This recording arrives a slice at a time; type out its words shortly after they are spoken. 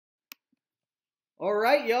All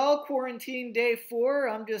right, y'all, quarantine day 4.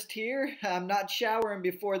 I'm just here. I'm not showering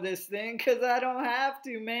before this thing because I don't have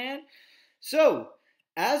to, man. So,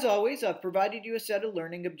 as always, I've provided you a set of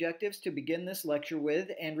learning objectives to begin this lecture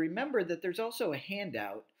with, and remember that there's also a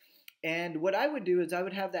handout. And what I would do is I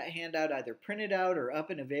would have that handout either printed out or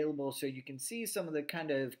up and available so you can see some of the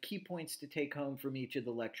kind of key points to take home from each of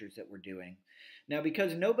the lectures that we're doing. Now,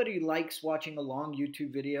 because nobody likes watching a long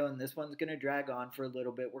YouTube video and this one's going to drag on for a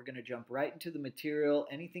little bit, we're going to jump right into the material.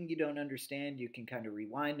 Anything you don't understand, you can kind of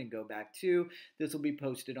rewind and go back to. This will be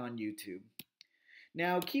posted on YouTube.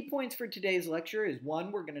 Now, key points for today's lecture is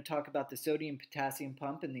 1, we're going to talk about the sodium-potassium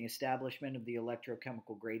pump and the establishment of the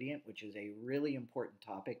electrochemical gradient, which is a really important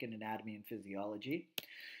topic in anatomy and physiology.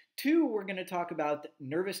 2, we're going to talk about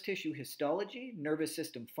nervous tissue histology, nervous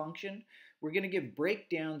system function. We're going to give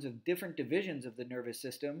breakdowns of different divisions of the nervous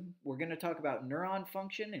system. We're going to talk about neuron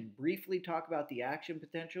function and briefly talk about the action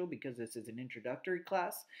potential because this is an introductory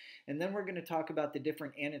class. And then we're going to talk about the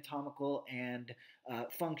different anatomical and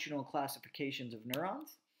functional classifications of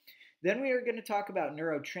neurons. Then we are going to talk about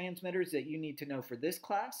neurotransmitters that you need to know for this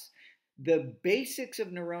class, the basics of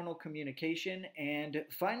neuronal communication, and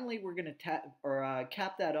finally we're going to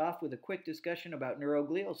cap that off with a quick discussion about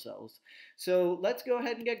neuroglial cells. So let's go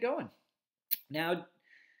ahead and get going. Now,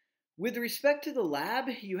 with respect to the lab,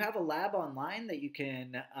 you have a lab online that you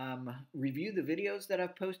can review the videos that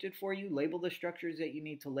I've posted for you, label the structures that you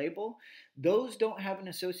need to label. Those don't have an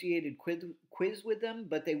associated quiz with them,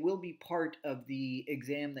 but they will be part of the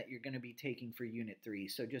exam that you're going to be taking for Unit 3,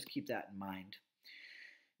 so just keep that in mind.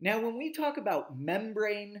 Now, when we talk about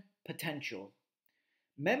membrane potential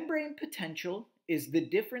is the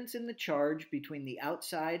difference in the charge between the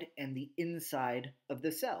outside and the inside of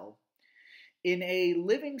the cell. In a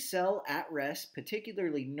living cell at rest,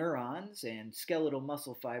 particularly neurons and skeletal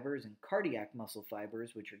muscle fibers and cardiac muscle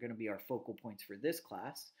fibers, which are going to be our focal points for this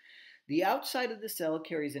class, the outside of the cell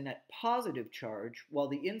carries a net positive charge, while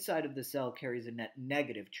the inside of the cell carries a net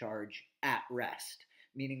negative charge at rest.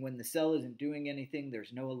 Meaning when the cell isn't doing anything,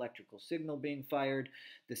 there's no electrical signal being fired,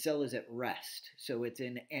 the cell is at rest. So it's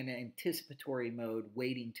in an anticipatory mode,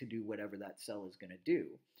 waiting to do whatever that cell is going to do.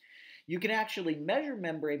 You can actually measure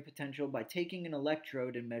membrane potential by taking an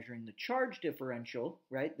electrode and measuring the charge differential,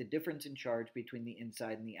 right? The difference in charge between the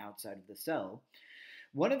inside and the outside of the cell.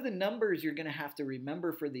 One of the numbers you're going to have to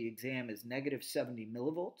remember for the exam is negative 70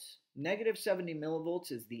 millivolts. Negative 70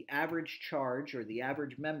 millivolts is the average charge or the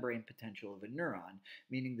average membrane potential of a neuron,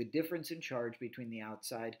 meaning the difference in charge between the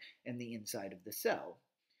outside and the inside of the cell.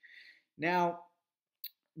 Now,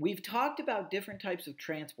 we've talked about different types of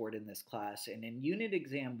transport in this class, and in Unit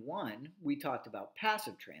Exam 1, we talked about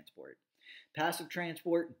passive transport. Passive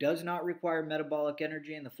transport does not require metabolic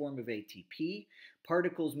energy in the form of ATP.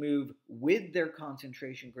 Particles move with their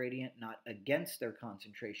concentration gradient, not against their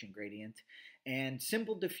concentration gradient. And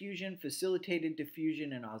simple diffusion, facilitated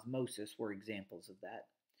diffusion, and osmosis were examples of that.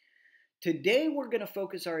 Today we're going to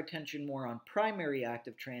focus our attention more on primary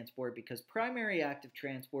active transport because primary active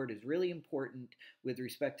transport is really important with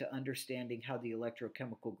respect to understanding how the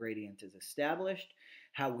electrochemical gradient is established,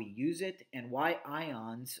 how we use it, and why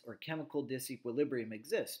ions or chemical disequilibrium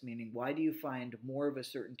exists, meaning why do you find more of a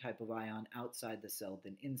certain type of ion outside the cell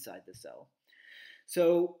than inside the cell.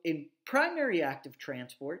 So in primary active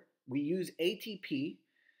transport, we use ATP.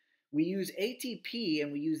 We use ATP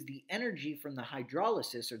and we use the energy from the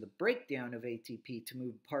hydrolysis or the breakdown of ATP to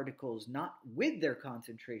move particles not with their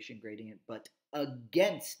concentration gradient but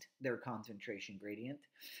against their concentration gradient.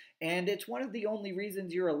 And it's one of the only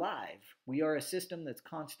reasons you're alive. We are a system that's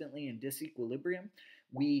constantly in disequilibrium.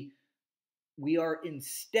 We are in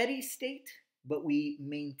steady state, but we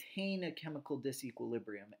maintain a chemical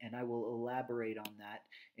disequilibrium, and I will elaborate on that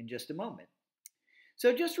in just a moment.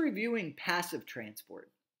 So just reviewing passive transport.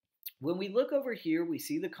 When we look over here, we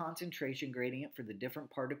see the concentration gradient for the different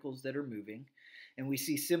particles that are moving, and we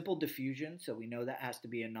see simple diffusion, so we know that has to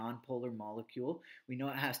be a nonpolar molecule. We know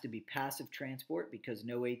it has to be passive transport because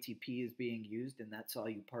no ATP is being used, and that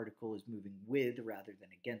solute particle is moving with rather than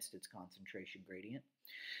against its concentration gradient.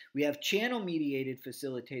 We have channel-mediated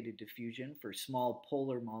facilitated diffusion for small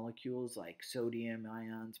polar molecules like sodium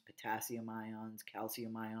ions, potassium ions,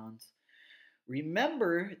 calcium ions.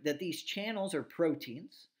 Remember that these channels are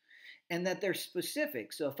proteins, and that they're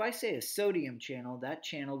specific. So if I say a sodium channel, that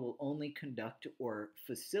channel will only conduct or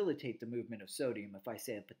facilitate the movement of sodium. If I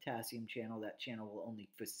say a potassium channel, that channel will only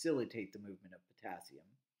facilitate the movement of potassium.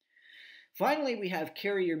 Finally, we have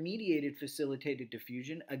carrier-mediated facilitated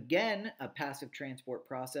diffusion. Again, a passive transport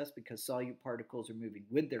process because solute particles are moving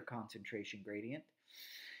with their concentration gradient.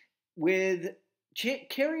 With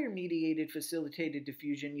Carrier-mediated facilitated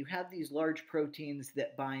diffusion, you have these large proteins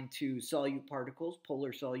that bind to solute particles,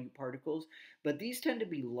 polar solute particles, but these tend to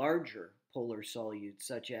be larger polar solutes,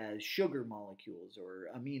 such as sugar molecules or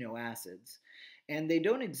amino acids. And they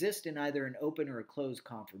don't exist in either an open or a closed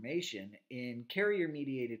conformation. In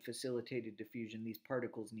carrier-mediated facilitated diffusion, these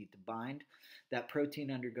particles need to bind. That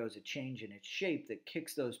protein undergoes a change in its shape that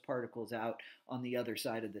kicks those particles out on the other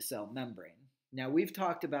side of the cell membrane. Now, we've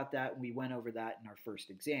talked about that and we went over that in our first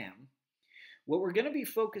exam. What we're going to be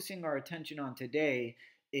focusing our attention on today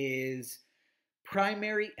is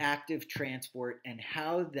primary active transport and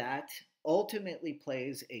how that ultimately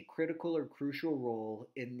plays a critical or crucial role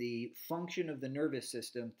in the function of the nervous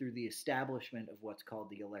system through the establishment of what's called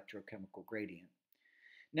the electrochemical gradient.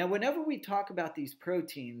 Now, whenever we talk about these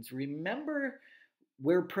proteins, remember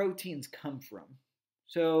where proteins come from.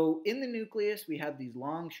 So in the nucleus, we have these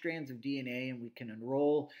long strands of DNA, and we can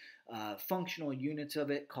enroll functional units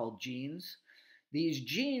of it called genes. These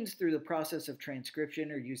genes, through the process of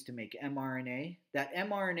transcription, are used to make mRNA. That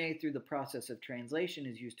mRNA, through the process of translation,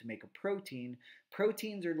 is used to make a protein.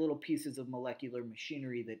 Proteins are little pieces of molecular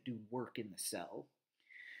machinery that do work in the cell.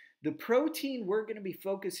 The protein we're going to be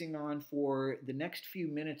focusing on for the next few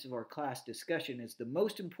minutes of our class discussion is the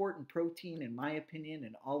most important protein, in my opinion,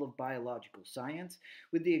 in all of biological science,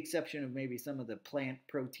 with the exception of maybe some of the plant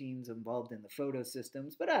proteins involved in the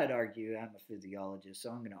photosystems. But I'd argue, I'm a physiologist,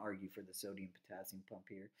 so I'm going to argue for the sodium-potassium pump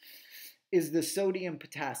here, is the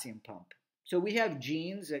sodium-potassium pump. So we have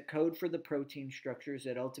genes that code for the protein structures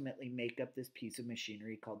that ultimately make up this piece of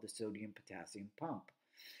machinery called the sodium-potassium pump.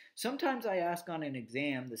 Sometimes I ask on an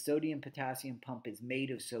exam, the sodium-potassium pump is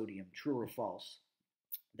made of sodium, true or false?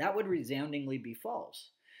 That would resoundingly be false.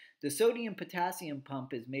 The sodium-potassium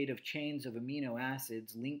pump is made of chains of amino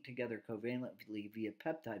acids linked together covalently via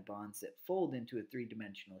peptide bonds that fold into a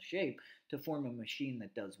three-dimensional shape to form a machine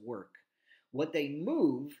that does work. What they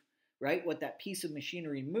move, right, what that piece of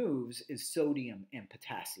machinery moves is sodium and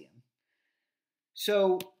potassium.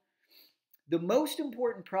 So the most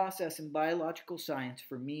important process in biological science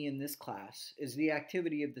for me in this class is the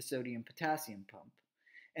activity of the sodium-potassium pump.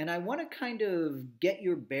 And I want to kind of get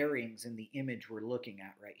your bearings in the image we're looking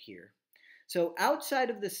at right here. So outside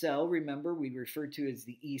of the cell, remember, we refer to as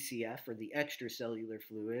the ECF, or the extracellular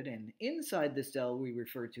fluid, and inside the cell we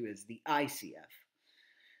refer to as the ICF.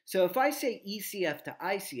 So if I say ECF to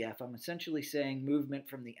ICF, I'm essentially saying movement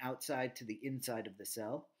from the outside to the inside of the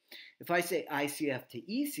cell. If I say ICF to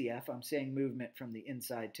ECF, I'm saying movement from the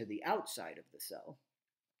inside to the outside of the cell.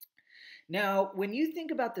 Now, when you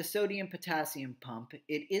think about the sodium-potassium pump,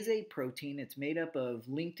 it is a protein. It's made up of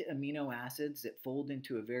linked amino acids that fold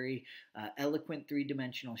into a very eloquent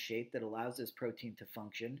three-dimensional shape that allows this protein to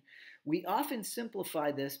function. We often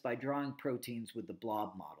simplify this by drawing proteins with the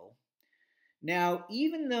blob model. Now,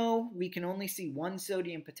 even though we can only see one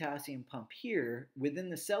sodium-potassium pump here,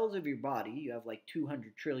 within the cells of your body, you have like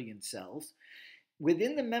 200 trillion cells.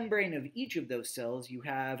 Within the membrane of each of those cells, you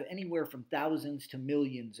have anywhere from thousands to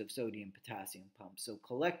millions of sodium-potassium pumps. So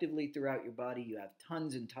collectively throughout your body, you have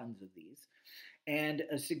tons and tons of these. And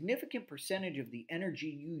a significant percentage of the energy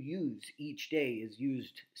you use each day is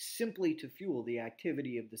used simply to fuel the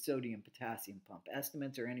activity of the sodium-potassium pump.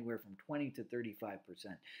 Estimates are anywhere from 20 to 35%,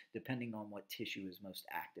 depending on what tissue is most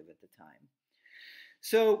active at the time.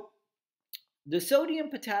 So the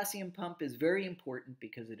sodium-potassium pump is very important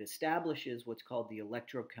because it establishes what's called the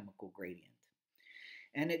electrochemical gradient.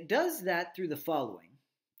 And it does that through the following.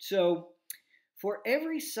 So for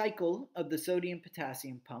every cycle of the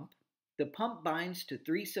sodium-potassium pump, the pump binds to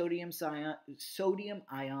 3 sodium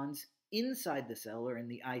ions inside the cell, or in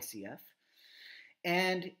the ICF,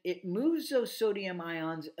 and it moves those sodium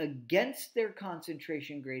ions against their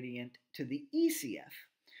concentration gradient to the ECF.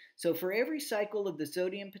 So for every cycle of the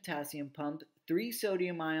sodium-potassium pump, 3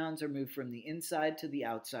 sodium ions are moved from the inside to the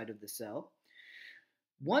outside of the cell.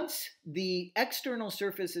 Once the external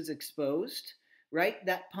surface is exposed, right,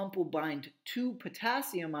 that pump will bind 2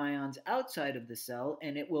 potassium ions outside of the cell,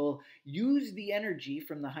 and it will use the energy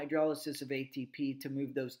from the hydrolysis of ATP to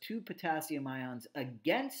move those 2 potassium ions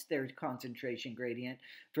against their concentration gradient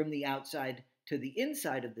from the outside to the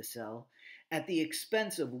inside of the cell at the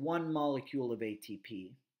expense of 1 molecule of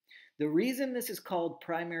ATP. The reason this is called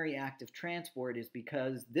primary active transport is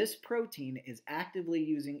because this protein is actively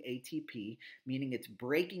using ATP, meaning it's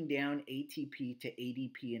breaking down ATP to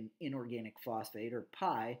ADP in inorganic phosphate, or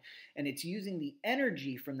pi, and it's using the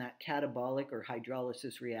energy from that catabolic or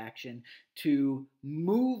hydrolysis reaction to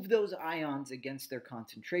move those ions against their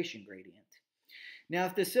concentration gradient. Now,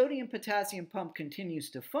 if the sodium-potassium pump continues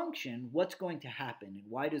to function, what's going to happen, and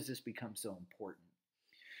why does this become so important?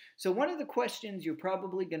 So one of the questions you're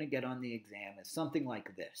probably going to get on the exam is something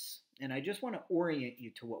like this. And I just want to orient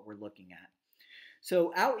you to what we're looking at.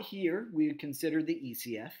 So out here, we would consider the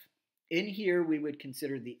ECF. In here, we would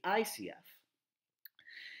consider the ICF.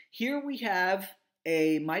 Here we have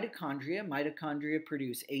a mitochondria. Mitochondria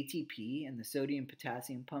produce ATP, and the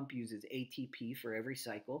sodium-potassium pump uses ATP for every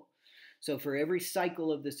cycle. So for every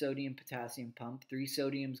cycle of the sodium-potassium pump, 3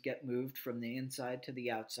 sodiums get moved from the inside to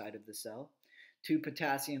the outside of the cell. 2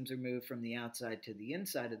 potassiums are moved from the outside to the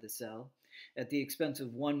inside of the cell at the expense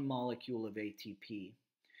of 1 molecule of ATP.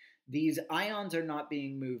 These ions are not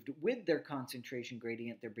being moved with their concentration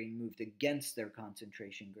gradient, they're being moved against their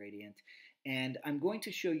concentration gradient. And I'm going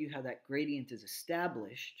to show you how that gradient is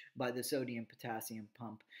established by the sodium-potassium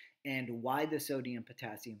pump and why the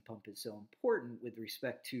sodium-potassium pump is so important with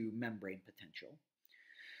respect to membrane potential.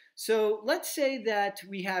 So let's say that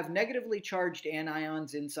we have negatively charged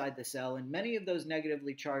anions inside the cell, and many of those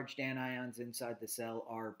negatively charged anions inside the cell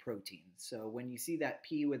are proteins. So when you see that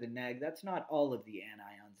P with a neg, that's not all of the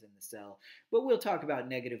anions in the cell, but we'll talk about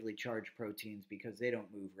negatively charged proteins because they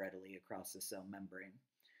don't move readily across the cell membrane.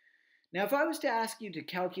 Now, if I was to ask you to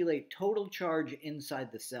calculate total charge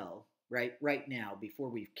inside the cell, right now, before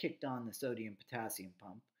we've kicked on the sodium-potassium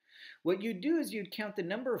pump, what you'd do is you'd count the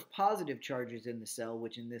number of positive charges in the cell,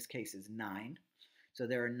 which in this case is 9. So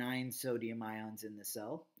there are 9 sodium ions in the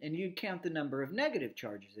cell. And you'd count the number of negative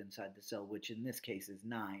charges inside the cell, which in this case is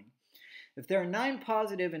 9. If there are 9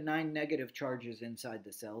 positive and 9 negative charges inside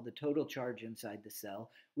the cell, the total charge inside the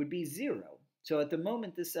cell would be 0. So at the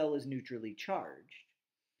moment, the cell is neutrally charged.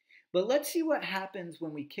 But let's see what happens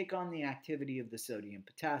when we kick on the activity of the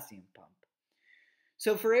sodium-potassium pump.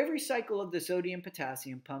 So for every cycle of the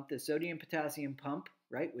sodium-potassium pump,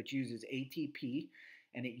 which uses ATP,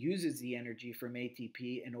 and it uses the energy from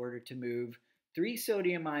ATP in order to move 3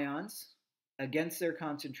 sodium ions against their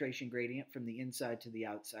concentration gradient from the inside to the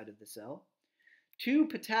outside of the cell, 2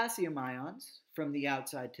 potassium ions from the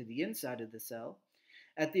outside to the inside of the cell,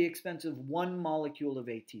 at the expense of 1 molecule of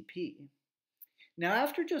ATP. Now,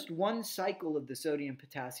 after just 1 cycle of the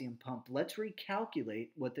sodium-potassium pump, let's recalculate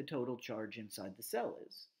what the total charge inside the cell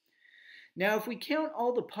is. Now, if we count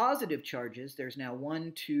all the positive charges, there's now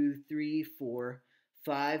 1, 2, 3, 4,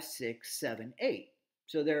 5, 6, 7, 8.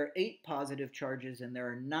 So there are 8 positive charges and there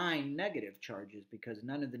are 9 negative charges because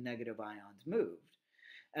none of the negative ions moved.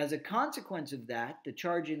 As a consequence of that, the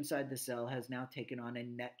charge inside the cell has now taken on a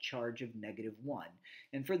net charge of -1.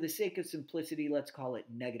 And for the sake of simplicity, let's call it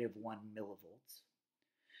 -1 millivolts.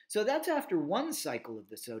 So that's after 1 cycle of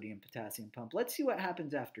the sodium-potassium pump. Let's see what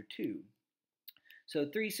happens after 2. So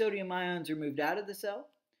 3 sodium ions are moved out of the cell.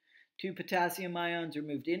 2 potassium ions are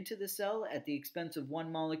moved into the cell at the expense of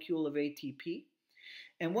 1 molecule of ATP.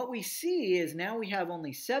 And what we see is now we have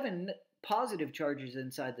only 7 positive charges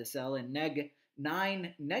inside the cell and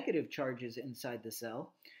 9 negative charges inside the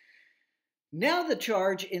cell. Now the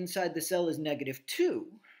charge inside the cell is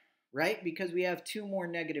 -2, right? Because we have 2 more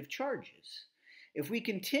negative charges. If we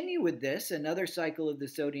continue with this, another cycle of the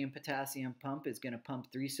sodium-potassium pump is going to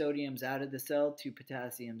pump 3 sodiums out of the cell, 2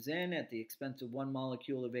 potassiums in at the expense of 1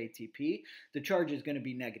 molecule of ATP. The charge is going to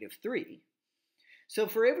be -3. So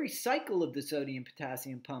for every cycle of the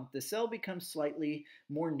sodium-potassium pump, the cell becomes slightly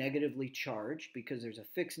more negatively charged because there's a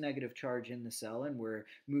fixed negative charge in the cell and we're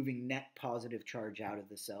moving net positive charge out of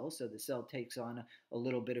the cell. So the cell takes on a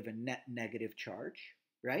little bit of a net negative charge,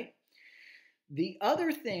 right? The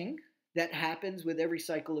other thing that happens with every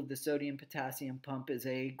cycle of the sodium-potassium pump is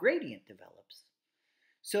a gradient develops.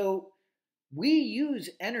 So we use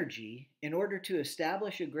energy in order to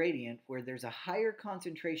establish a gradient where there's a higher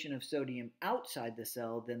concentration of sodium outside the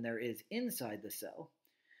cell than there is inside the cell.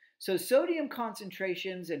 So sodium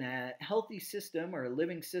concentrations in a healthy system or a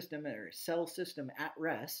living system or a cell system at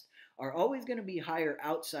rest are always going to be higher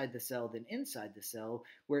outside the cell than inside the cell,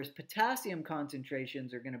 whereas potassium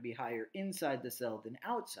concentrations are going to be higher inside the cell than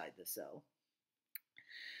outside the cell.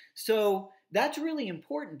 So that's really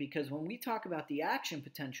important because when we talk about the action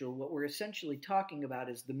potential, what we're essentially talking about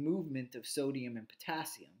is the movement of sodium and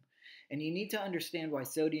potassium. And you need to understand why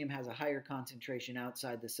sodium has a higher concentration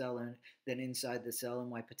outside the cell than inside the cell,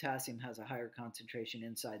 and why potassium has a higher concentration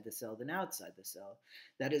inside the cell than outside the cell.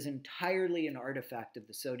 That is entirely an artifact of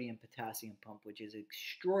the sodium-potassium pump, which is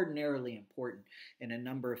extraordinarily important in a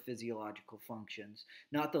number of physiological functions,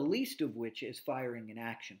 not the least of which is firing an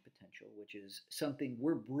action potential, which is something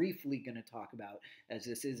we're briefly going to talk about, as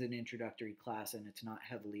this is an introductory class and it's not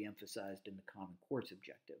heavily emphasized in the Common Course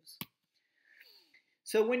objectives.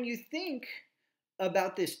 So when you think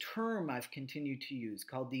about this term I've continued to use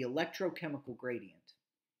called the electrochemical gradient,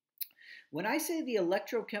 When I say the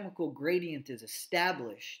electrochemical gradient is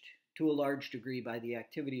established to a large degree by the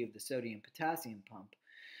activity of the sodium-potassium pump,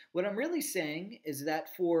 what I'm really saying is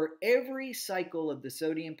that for every cycle of the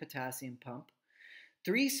sodium-potassium pump,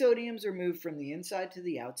 3 sodiums are moved from the inside to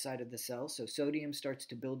the outside of the cell, so sodium starts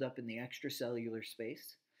to build up in the extracellular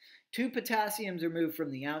space. 2 potassiums are moved from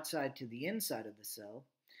the outside to the inside of the cell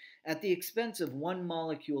at the expense of 1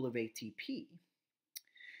 molecule of ATP.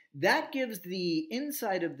 That gives the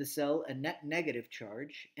inside of the cell a net negative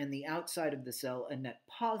charge and the outside of the cell a net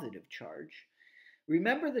positive charge.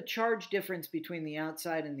 Remember, the charge difference between the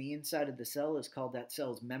outside and the inside of the cell is called that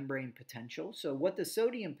cell's membrane potential. So what the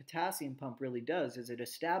sodium-potassium pump really does is it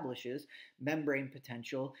establishes membrane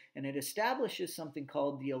potential, and it establishes something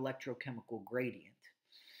called the electrochemical gradient.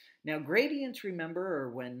 Now, gradients, remember,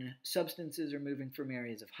 are when substances are moving from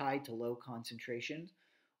areas of high to low concentration.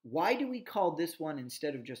 Why do we call this one,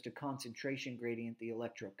 instead of just a concentration gradient, the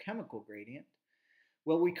electrochemical gradient?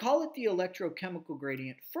 Well, we call it the electrochemical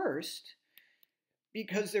gradient first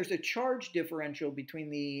because there's a charge differential between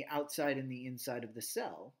the outside and the inside of the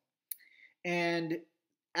cell. And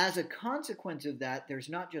as a consequence of that, there's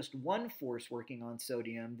not just one force working on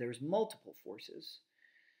sodium, there's multiple forces.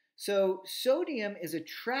 So sodium is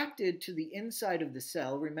attracted to the inside of the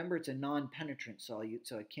cell. Remember, it's a non-penetrant solute,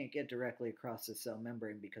 so it can't get directly across the cell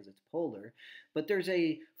membrane because it's polar. But there's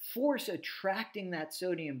a force attracting that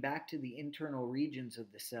sodium back to the internal regions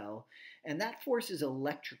of the cell, and that force is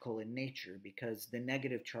electrical in nature because the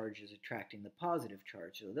negative charge is attracting the positive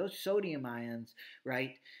charge. So those sodium ions,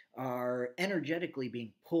 right, are energetically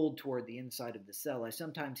being pulled toward the inside of the cell. I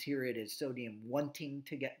sometimes hear it as sodium wanting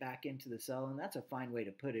to get back into the cell, and that's a fine way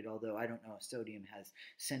to put it, although I don't know if sodium has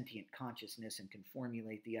sentient consciousness and can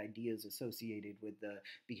formulate the ideas associated with the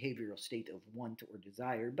behavioral state of want or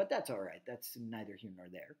desire, but that's all right. That's neither here nor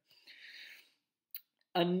there.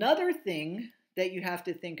 Another thing that you have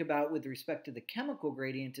to think about with respect to the chemical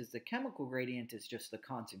gradient is the chemical gradient is just the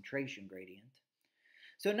concentration gradient.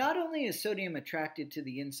 So not only is sodium attracted to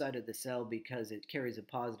the inside of the cell because it carries a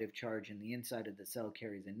positive charge and the inside of the cell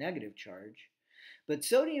carries a negative charge, but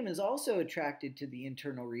sodium is also attracted to the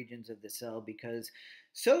internal regions of the cell because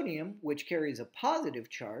sodium, which carries a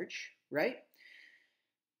positive charge, right,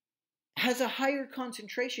 has a higher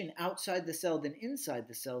concentration outside the cell than inside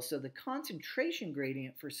the cell, so the concentration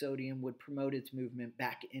gradient for sodium would promote its movement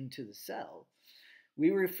back into the cell.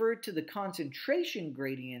 We refer to the concentration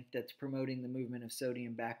gradient that's promoting the movement of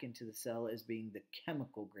sodium back into the cell as being the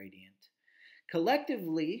chemical gradient.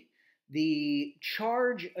 Collectively, the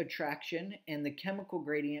charge attraction and the chemical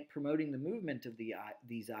gradient promoting the movement of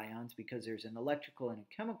these ions, because there's an electrical and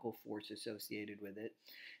a chemical force associated with it,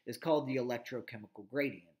 is called the electrochemical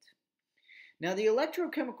gradient. Now, the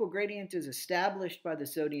electrochemical gradient is established by the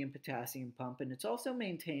sodium-potassium pump, and it's also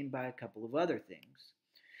maintained by a couple of other things.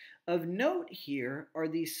 Of note here are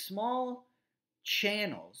these small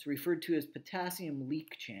channels referred to as potassium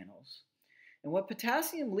leak channels. And what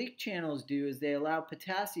potassium leak channels do is they allow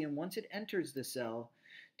potassium, once it enters the cell,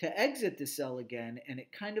 to exit the cell again, and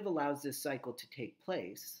it kind of allows this cycle to take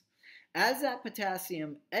place. As that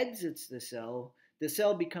potassium exits the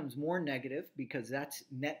cell becomes more negative because that's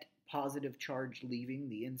net positive charge leaving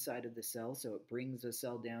the inside of the cell, so it brings the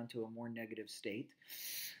cell down to a more negative state.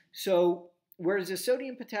 So whereas the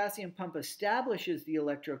sodium-potassium pump establishes the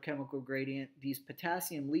electrochemical gradient, these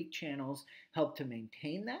potassium leak channels help to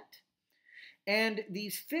maintain that. And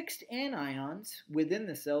these fixed anions within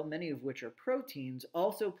the cell, many of which are proteins,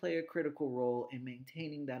 also play a critical role in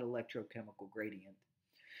maintaining that electrochemical gradient.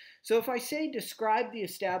 So if I say describe the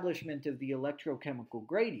establishment of the electrochemical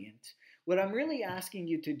gradient, what I'm really asking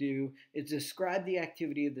you to do is describe the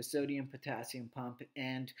activity of the sodium-potassium pump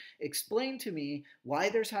and explain to me why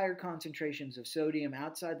there's higher concentrations of sodium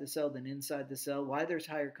outside the cell than inside the cell, why there's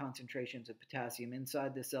higher concentrations of potassium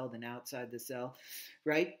inside the cell than outside the cell,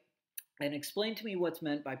 right? And explain to me what's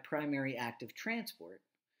meant by primary active transport.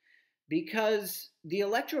 Because the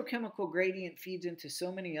electrochemical gradient feeds into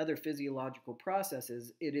so many other physiological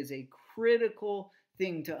processes, it is a critical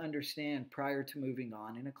thing to understand prior to moving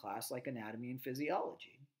on in a class like anatomy and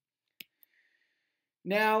physiology.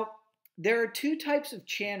 Now, there are 2 types of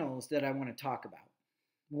channels that I want to talk about.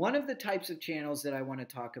 One of the types of channels that I want to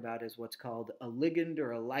talk about is what's called a ligand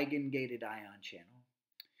or a ligand-gated ion channel.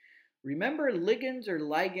 Remember, ligands or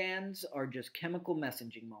ligands are just chemical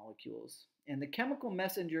messaging molecules. And the chemical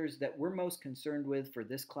messengers that we're most concerned with for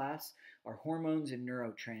this class are hormones and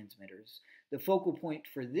neurotransmitters. The focal point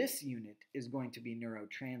for this unit is going to be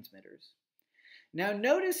neurotransmitters. Now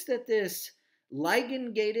notice that this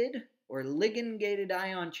ligand-gated or ligand-gated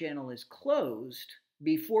ion channel is closed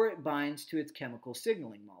before it binds to its chemical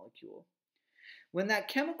signaling molecule. When that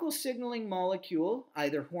chemical signaling molecule,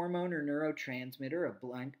 either hormone or neurotransmitter,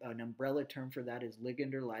 an umbrella term for that is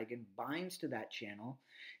ligand or ligand, binds to that channel,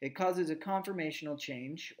 it causes a conformational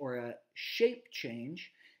change or a shape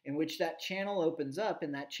change in which that channel opens up,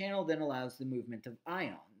 and that channel then allows the movement of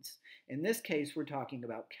ions. In this case, we're talking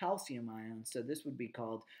about calcium ions, so this would be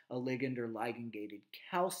called a ligand or ligand-gated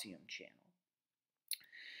calcium channel.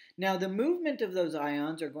 Now, the movement of those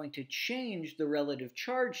ions are going to change the relative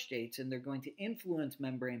charge states, and they're going to influence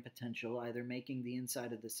membrane potential, either making the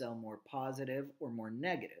inside of the cell more positive or more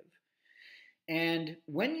negative. And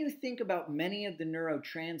when you think about many of the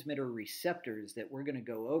neurotransmitter receptors that we're going to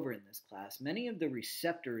go over in this class, many of the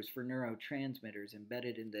receptors for neurotransmitters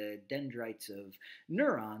embedded in the dendrites of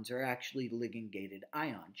neurons are actually ligand-gated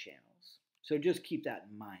ion channels. So just keep that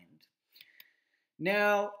in mind.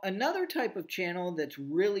 Now, another type of channel that's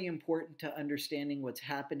really important to understanding what's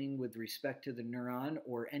happening with respect to the neuron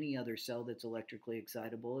or any other cell that's electrically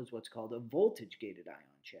excitable is what's called a voltage-gated ion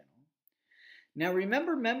channel. Now,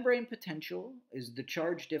 remember, membrane potential is the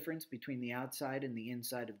charge difference between the outside and the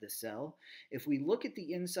inside of the cell. If we look at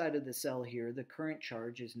the inside of the cell here, the current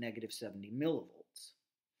charge is negative 70 millivolts.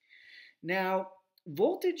 Now,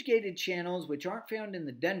 voltage-gated channels, which aren't found in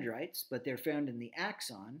the dendrites, but they're found in the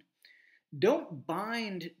axon, don't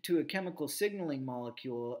bind to a chemical signaling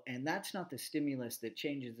molecule, and that's not the stimulus that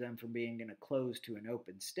changes them from being in a closed to an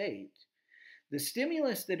open state. The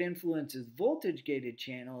stimulus that influences voltage-gated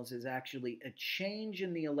channels is actually a change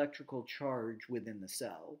in the electrical charge within the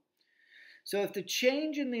cell. So if the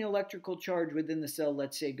change in the electrical charge within the cell,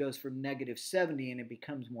 let's say, goes from negative 70 and it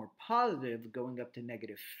becomes more positive, going up to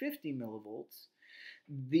negative 50 millivolts,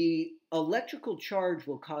 the electrical charge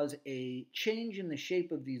will cause a change in the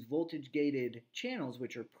shape of these voltage-gated channels,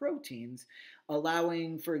 which are proteins,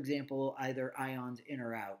 allowing, for example, either ions in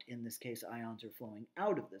or out. In this case, ions are flowing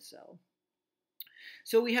out of the cell.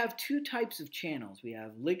 So we have two types of channels. We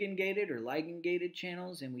have ligand-gated or ligand-gated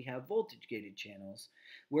channels, and we have voltage-gated channels,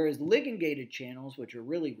 whereas ligand-gated channels, which are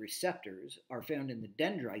really receptors, are found in the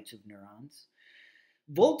dendrites of neurons.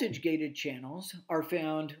 Voltage-gated channels are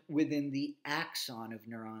found within the axon of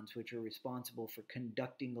neurons, which are responsible for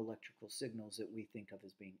conducting electrical signals that we think of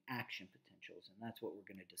as being action potentials, and that's what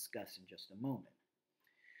we're going to discuss in just a moment.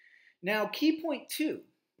 Now, key point 2,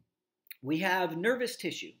 we have nervous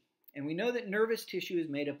tissue, and we know that nervous tissue is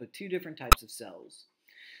made up of two different types of cells.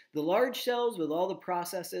 The large cells with all the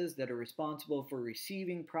processes that are responsible for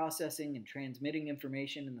receiving, processing, and transmitting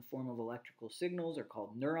information in the form of electrical signals are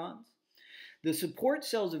called neurons. The support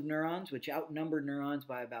cells of neurons, which outnumber neurons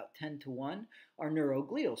by about 10 to 1, are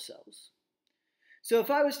neuroglial cells. So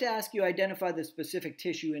if I was to ask you to identify the specific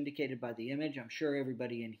tissue indicated by the image, I'm sure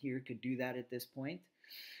everybody in here could do that at this point.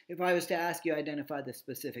 If I was to ask you to identify the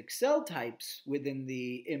specific cell types within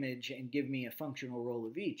the image and give me a functional role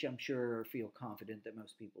of each, I'm sure or feel confident that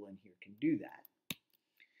most people in here can do that.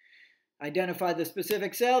 Identify the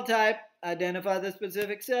specific cell type, identify the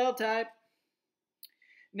specific cell type.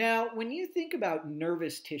 Now, when you think about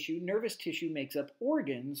nervous tissue makes up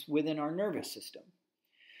organs within our nervous system.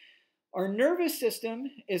 Our nervous system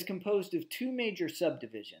is composed of two major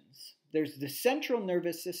subdivisions. There's the central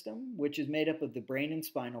nervous system, which is made up of the brain and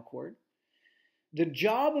spinal cord. The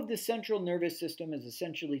job of the central nervous system is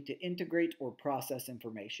essentially to integrate or process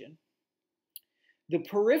information. The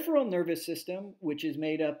peripheral nervous system, which is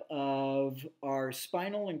made up of our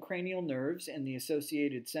spinal and cranial nerves and the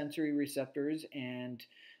associated sensory receptors and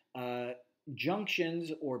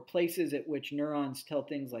junctions or places at which neurons tell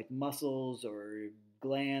things like muscles or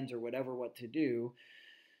glands or whatever what to do,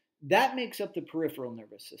 that makes up the peripheral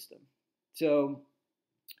nervous system. So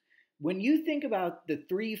when you think about the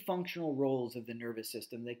three functional roles of the nervous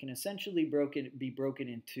system, they can essentially be broken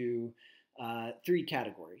into three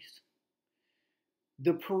categories.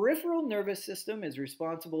 The peripheral nervous system is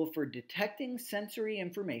responsible for detecting sensory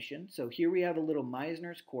information. So here we have a little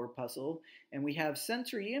Meissner's corpuscle, and we have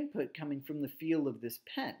sensory input coming from the feel of this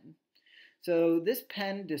pen. So this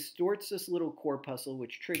pen distorts this little corpuscle,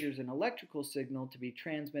 which triggers an electrical signal to be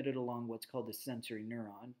transmitted along what's called a sensory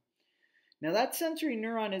neuron. Now that sensory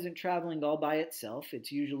neuron isn't traveling all by itself.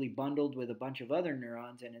 It's usually bundled with a bunch of other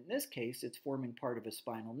neurons, and in this case, it's forming part of a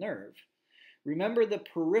spinal nerve. Remember, the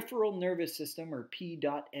peripheral nervous system, or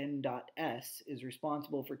P.N.S, is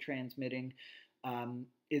responsible for transmitting,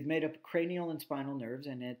 is made up of cranial and spinal nerves,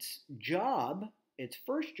 and its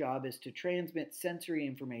first job is to transmit sensory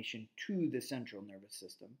information to the central nervous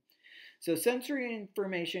system. So sensory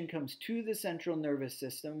information comes to the central nervous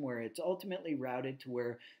system, where it's ultimately routed to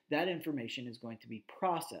where that information is going to be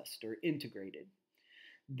processed or integrated.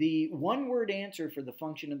 The one-word answer for the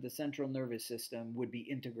function of the central nervous system would be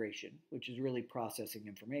integration, which is really processing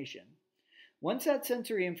information. Once that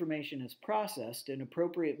sensory information is processed, an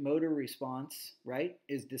appropriate motor response, right,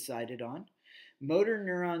 is decided on. Motor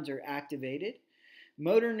neurons are activated.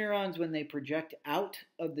 Motor neurons, when they project out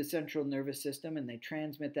of the central nervous system and they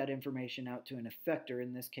transmit that information out to an effector,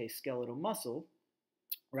 in this case skeletal muscle,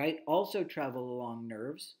 right, also travel along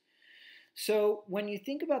nerves. So when you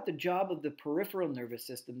think about the job of the peripheral nervous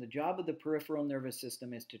system, the job of the peripheral nervous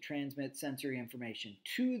system is to transmit sensory information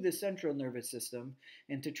to the central nervous system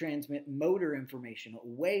and to transmit motor information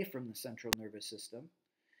away from the central nervous system.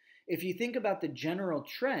 If you think about the general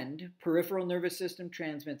trend, peripheral nervous system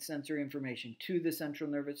transmits sensory information to the central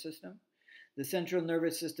nervous system. The central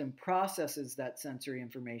nervous system processes that sensory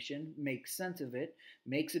information, makes sense of it,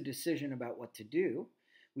 makes a decision about what to do.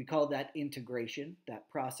 We call that integration, that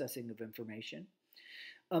processing of information.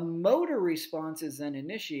 A motor response is then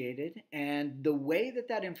initiated, and the way that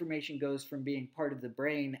that information goes from being part of the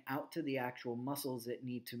brain out to the actual muscles that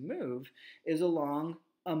need to move is along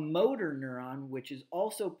a motor neuron, which is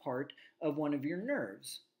also part of one of your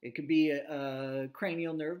nerves. It could be a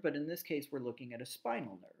cranial nerve, but in this case, we're looking at a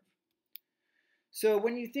spinal nerve. So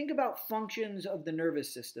when you think about functions of the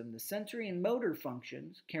nervous system, the sensory and motor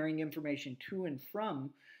functions, carrying information to and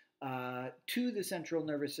from to the central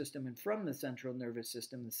nervous system and from the central nervous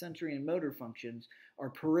system, the sensory and motor functions are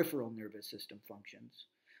peripheral nervous system functions.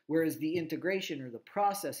 Whereas the integration or the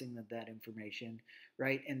processing of that information,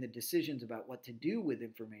 right, and the decisions about what to do with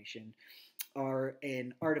information are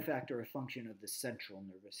an artifact or a function of the central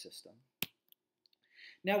nervous system.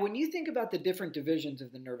 Now, when you think about the different divisions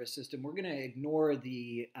of the nervous system, we're going to ignore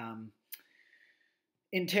the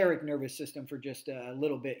enteric nervous system for just a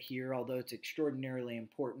little bit here, although it's extraordinarily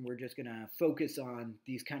important. We're just going to focus on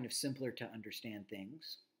these kind of simpler to understand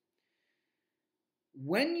things.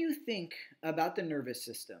 When you think about the nervous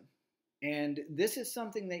system, and this is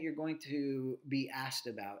something that you're going to be asked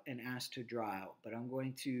about and asked to draw out, but I'm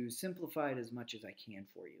going to simplify it as much as I can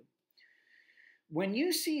for you. When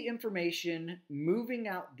you see information moving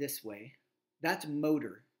out this way, that's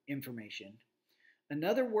motor information.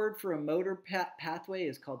 Another word for a motor pathway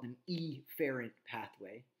is called an efferent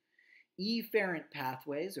pathway. Efferent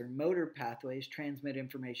pathways, or motor pathways, transmit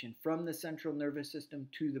information from the central nervous system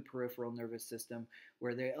to the peripheral nervous system,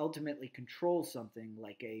 where they ultimately control something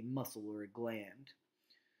like a muscle or a gland.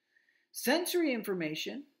 Sensory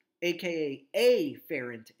information, aka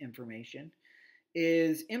afferent information,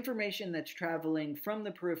 is information that's traveling from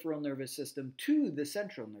the peripheral nervous system to the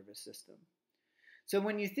central nervous system. So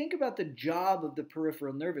when you think about the job of the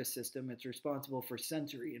peripheral nervous system, it's responsible for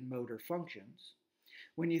sensory and motor functions.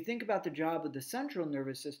 When you think about the job of the central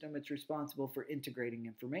nervous system, it's responsible for integrating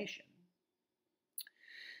information.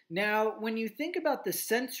 Now, when you think about the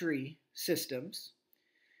sensory systems,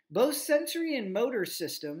 both sensory and motor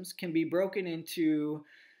systems can be broken into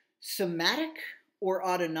somatic or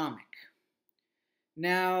autonomic.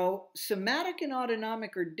 Now, somatic and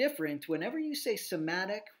autonomic are different. Whenever you say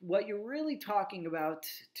somatic, what you're really talking about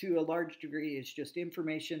to a large degree is just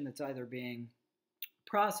information that's either being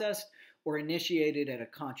processed or initiated at a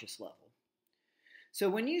conscious level. So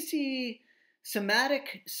when you see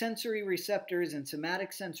somatic sensory receptors and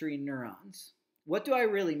somatic sensory neurons, what do I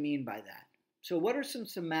really mean by that? So what are some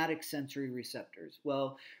somatic sensory receptors?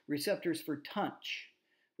 Well, receptors for touch,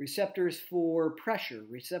 receptors for pressure,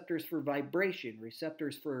 receptors for vibration,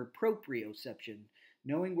 receptors for proprioception,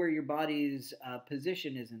 knowing where your body's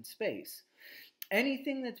position is in space.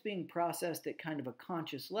 Anything that's being processed at kind of a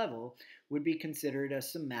conscious level would be considered a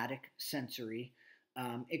somatic sensory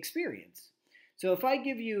experience. So if I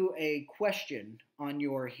give you a question on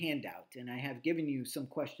your handout, and I have given you some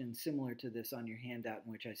questions similar to this on your handout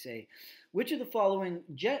in which I say, which of the following,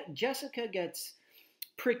 Jessica gets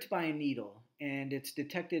pricked by a needle and it's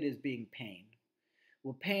detected as being pain.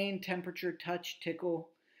 Well, pain, temperature, touch, tickle,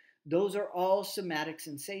 those are all somatic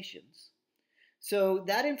sensations. So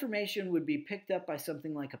that information would be picked up by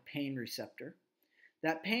something like a pain receptor.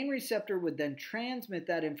 That pain receptor would then transmit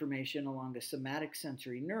that information along a somatic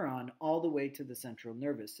sensory neuron all the way to the central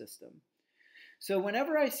nervous system. So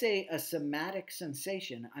whenever I say a somatic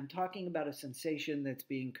sensation, I'm talking about a sensation that's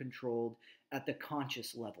being controlled at the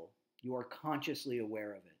conscious level. You are consciously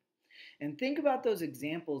aware of it. And think about those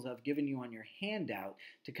examples I've given you on your handout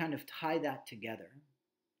to kind of tie that together.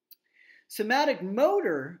 Somatic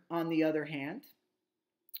motor, on the other hand,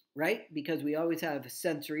 right? Because we always have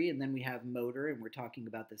sensory and then we have motor, and we're talking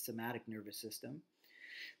about the somatic nervous system.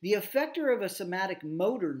 The effector of a somatic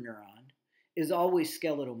motor neuron is always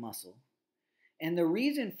skeletal muscle. And the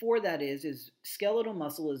reason for that is skeletal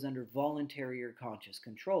muscle is under voluntary or conscious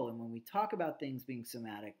control. And when we talk about things being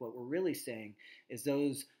somatic, what we're really saying is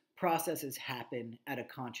those processes happen at a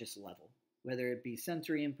conscious level, whether it be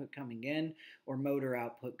sensory input coming in or motor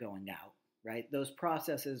output going out, right? Those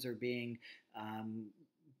processes are being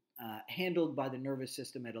handled by the nervous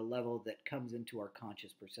system at a level that comes into our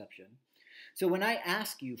conscious perception. So when I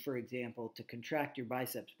ask you, for example, to contract your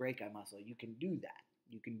biceps brachii muscle, you can do that.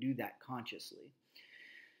 You can do that consciously.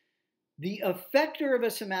 The effector of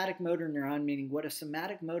a somatic motor neuron, meaning what a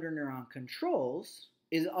somatic motor neuron controls,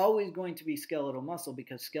 is always going to be skeletal muscle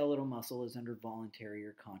because skeletal muscle is under voluntary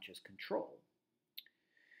or conscious control.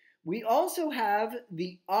 We also have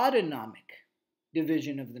the autonomic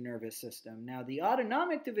division of the nervous system. Now, the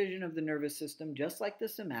autonomic division of the nervous system, just like the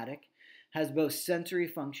somatic, has both sensory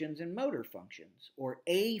functions and motor functions, or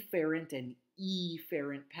afferent and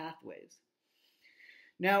efferent pathways.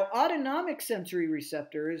 Now, autonomic sensory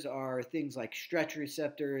receptors are things like stretch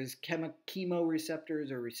receptors,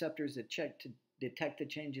 chemoreceptors, or receptors that detect the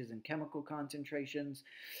changes in chemical concentrations.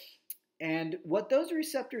 And what those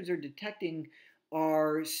receptors are detecting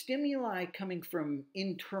are stimuli coming from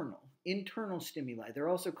internal stimuli. They're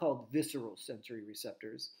also called visceral sensory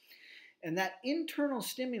receptors. And that internal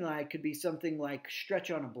stimuli could be something like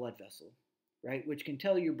stretch on a blood vessel, right? Which can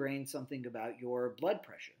tell your brain something about your blood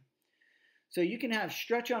pressure. So you can have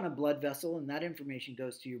stretch on a blood vessel and that information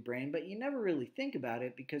goes to your brain, but you never really think about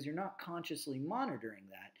it because you're not consciously monitoring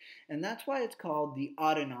that. And that's why it's called the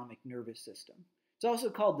autonomic nervous system. It's also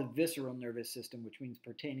called the visceral nervous system, which means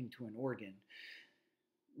pertaining to an organ.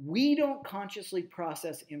 We don't consciously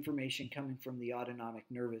process information coming from the autonomic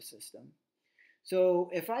nervous system. So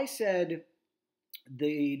if I said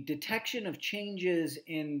the detection of changes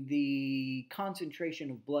in the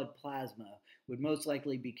concentration of blood plasma would most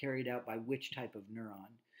likely be carried out by which type of neuron?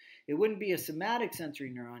 It wouldn't be a somatic sensory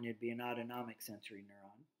neuron, it'd be an autonomic sensory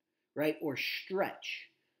neuron, right? Or stretch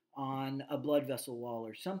on a blood vessel wall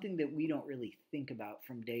or something that we don't really think about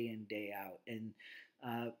from day in, day out. And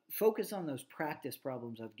focus on those practice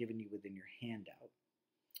problems I've given you within your handout.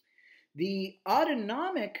 The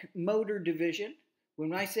autonomic motor division,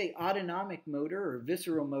 when I say autonomic motor or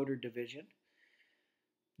visceral motor division,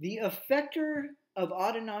 the effector of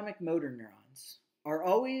autonomic motor neurons are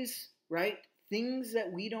always, right, things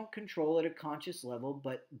that we don't control at a conscious level,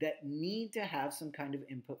 but that need to have some kind of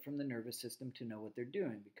input from the nervous system to know what they're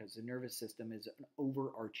doing, because the nervous system is an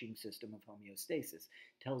overarching system of homeostasis.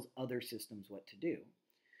 It tells other systems what to do.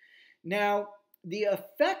 Now, the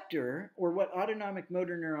effector, or what autonomic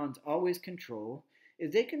motor neurons always control,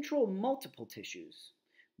 is they control multiple tissues.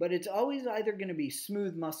 But it's always either going to be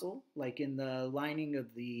smooth muscle, like in the lining of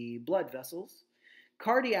the blood vessels,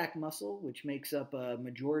 cardiac muscle, which makes up a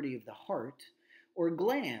majority of the heart, or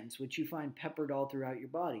glands, which you find peppered all throughout your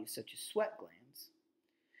body, such as sweat glands.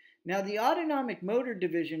 Now, the autonomic motor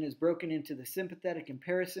division is broken into the sympathetic and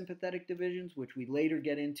parasympathetic divisions, which we later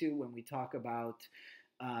get into when we talk about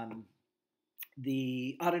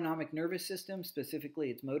the autonomic nervous system, specifically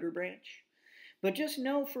its motor branch. But just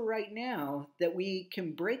know for right now that we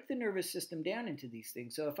can break the nervous system down into these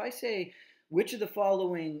things. So if I say, which of the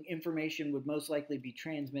following information would most likely be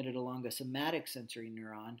transmitted along a somatic sensory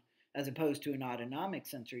neuron as opposed to an autonomic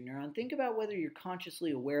sensory neuron, think about whether you're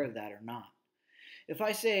consciously aware of that or not. If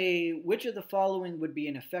I say, which of the following would be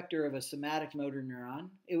an effector of a somatic motor neuron,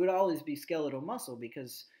 it would always be skeletal muscle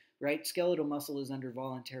because, right, skeletal muscle is under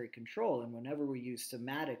voluntary control. And whenever we use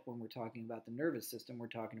somatic when we're talking about the nervous system, we're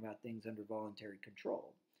talking about things under voluntary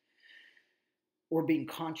control or being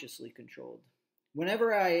consciously controlled.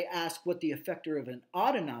 Whenever I ask what the effector of an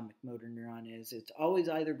autonomic motor neuron is, it's always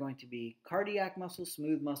either going to be cardiac muscle,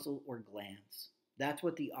 smooth muscle, or glands. That's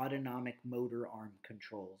what the autonomic motor arm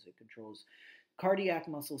controls. It controls cardiac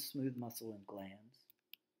muscle, smooth muscle, and glands.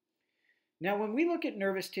 Now, when we look at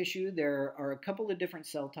nervous tissue, there are a couple of different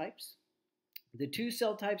cell types. The two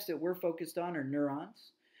cell types that we're focused on are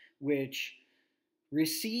neurons, which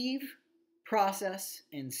receive, process,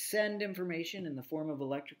 and send information in the form of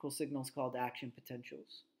electrical signals called action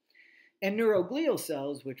potentials, and neuroglial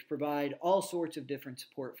cells, which provide all sorts of different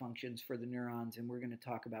support functions for the neurons, and we're going to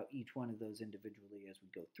talk about each one of those individually as we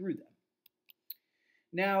go through them.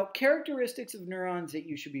 Now, characteristics of neurons that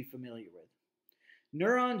you should be familiar with.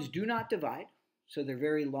 Neurons do not divide, so they're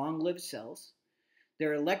very long-lived cells.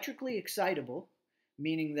 They're electrically excitable,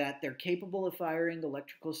 meaning that they're capable of firing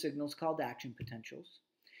electrical signals called action potentials.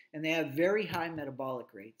 And they have very high metabolic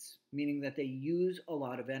rates, meaning that they use a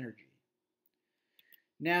lot of energy.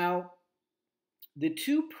 Now, the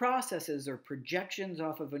two processes or projections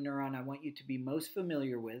off of a neuron I want you to be most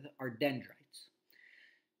familiar with are dendrites.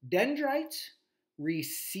 Dendrites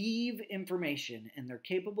receive information, and they're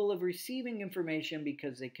capable of receiving information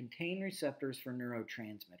because they contain receptors for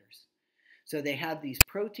neurotransmitters. So they have these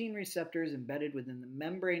protein receptors embedded within the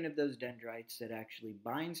membrane of those dendrites that actually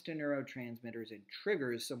binds to neurotransmitters and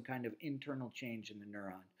triggers some kind of internal change in the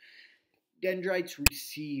neuron. Dendrites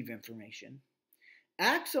receive information.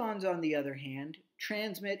 Axons, on the other hand,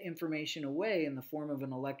 transmit information away in the form of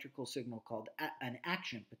an electrical signal called an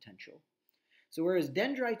action potential. So whereas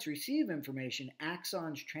dendrites receive information,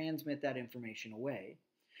 axons transmit that information away.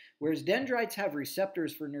 Whereas dendrites have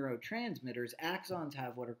receptors for neurotransmitters, axons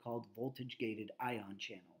have what are called voltage-gated ion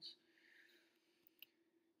channels.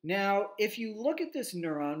 Now, if you look at this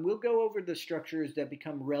neuron, we'll go over the structures that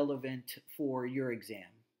become relevant for your exam.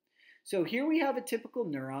 So here we have a typical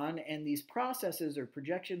neuron, and these processes or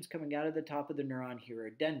projections coming out of the top of the neuron here are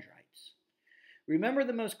dendrites. Remember,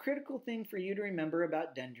 the most critical thing for you to remember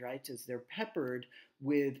about dendrites is they're peppered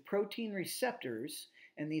with protein receptors,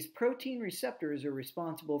 and these protein receptors are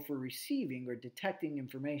responsible for receiving or detecting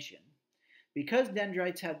information. Because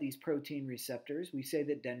dendrites have these protein receptors, we say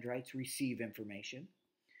that dendrites receive information.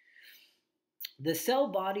 The cell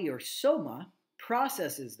body or soma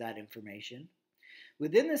processes that information.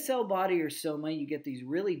 Within the cell body or soma, you get these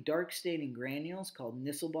really dark staining granules called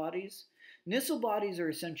Nissl bodies. Nissl bodies are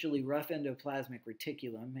essentially rough endoplasmic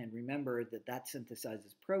reticulum, and remember that that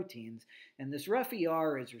synthesizes proteins, and this rough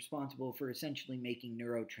ER is responsible for essentially making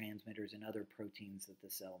neurotransmitters and other proteins that the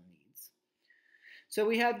cell needs. So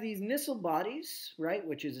we have these Nissl bodies, right,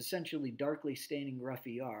 which is essentially darkly staining rough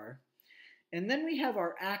ER, and then we have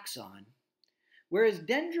our axon. Whereas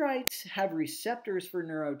dendrites have receptors for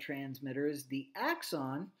neurotransmitters, the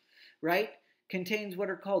axon, right, contains what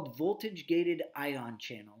are called voltage-gated ion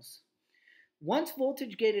channels. Once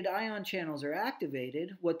voltage-gated ion channels are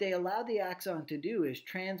activated, what they allow the axon to do is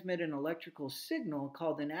transmit an electrical signal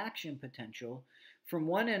called an action potential from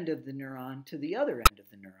one end of the neuron to the other end of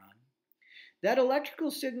the neuron. That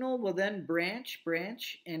electrical signal will then branch,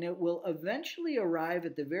 and it will eventually arrive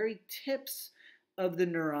at the very tips of the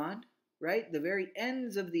neuron, right? The very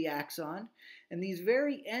ends of the axon, and these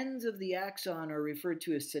very ends of the axon are referred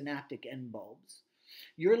to as synaptic end bulbs.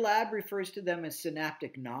 Your lab refers to them as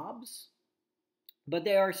synaptic knobs, but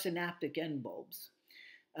they are synaptic end bulbs,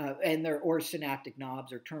 or synaptic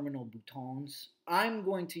knobs or terminal boutons. I'm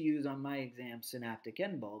going to use on my exam synaptic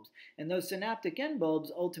end bulbs, and those synaptic end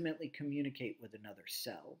bulbs ultimately communicate with another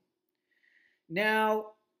cell.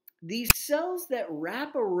 Now, these cells that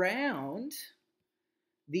wrap around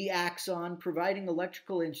the axon, providing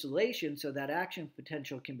electrical insulation so that action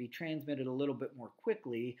potential can be transmitted a little bit more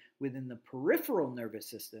quickly within the peripheral nervous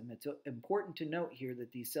system. It's important to note here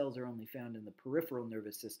that these cells are only found in the peripheral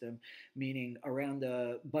nervous system, meaning around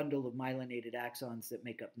the bundle of myelinated axons that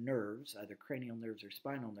make up nerves, either cranial nerves or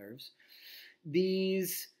spinal nerves.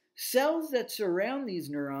 These cells that surround these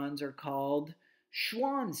neurons are called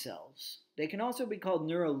Schwann cells. They can also be called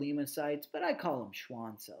neuroleukocytes, but I call them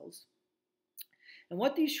Schwann cells. And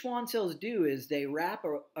what these Schwann cells do is they wrap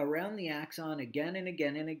around the axon again and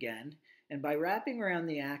again and again, and by wrapping around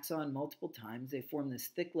the axon multiple times, they form this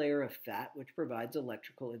thick layer of fat which provides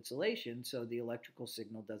electrical insulation so the electrical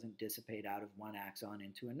signal doesn't dissipate out of one axon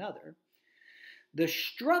into another. The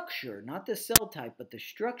structure, not the cell type, but the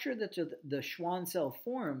structure that the Schwann cell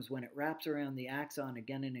forms when it wraps around the axon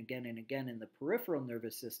again and again and again in the peripheral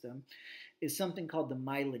nervous system is something called the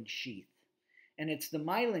myelin sheath. And it's the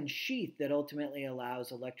myelin sheath that ultimately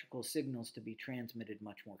allows electrical signals to be transmitted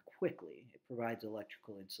much more quickly. It provides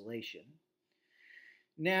electrical insulation.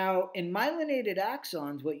 Now, in myelinated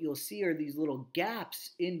axons, what you'll see are these little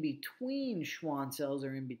gaps in between Schwann cells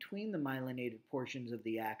or in between the myelinated portions of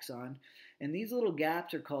the axon. And these little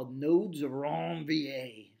gaps are called nodes of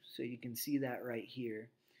Ranvier. So you can see that right here.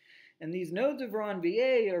 And these nodes of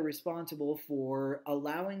Ranvier are responsible for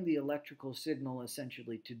allowing the electrical signal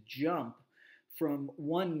essentially to jump from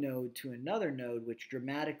one node to another node, which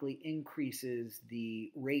dramatically increases the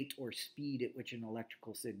rate or speed at which an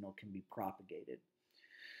electrical signal can be propagated.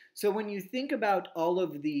 So when you think about all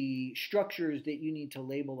of the structures that you need to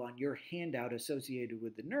label on your handout associated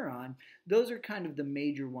with the neuron, those are kind of the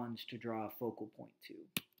major ones to draw a focal point to.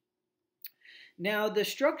 Now, the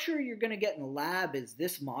structure you're going to get in the lab is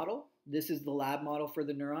this model. This is the lab model for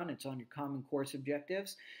the neuron. It's on your Common Course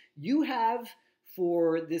objectives. You have,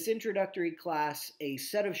 for this introductory class, a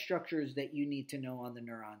set of structures that you need to know on the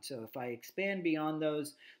neuron. So if I expand beyond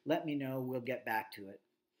those, let me know. We'll get back to it.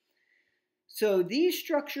 So these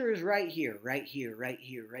structures right here, right here, right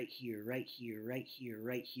here, right here, right here, right here,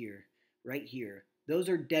 right here, right here, those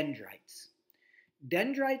are dendrites.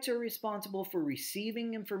 Dendrites are responsible for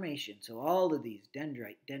receiving information. So all of these,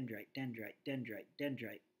 dendrite, dendrite, dendrite, dendrite,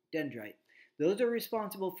 dendrite, dendrite, those are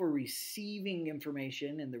responsible for receiving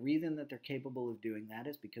information, and the reason that they're capable of doing that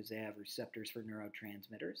is because they have receptors for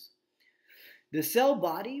neurotransmitters. The cell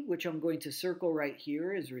body, which I'm going to circle right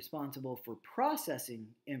here, is responsible for processing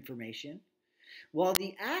information, while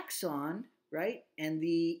the axon, right, and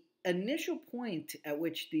the initial point at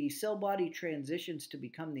which the cell body transitions to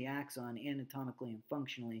become the axon anatomically and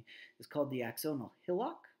functionally is called the axonal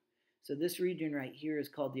hillock. So this region right here is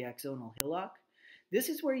called the axonal hillock. This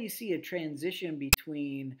is where you see a transition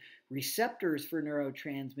between receptors for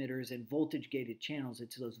neurotransmitters and voltage-gated channels.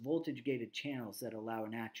 It's those voltage-gated channels that allow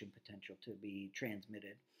an action potential to be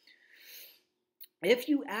transmitted. If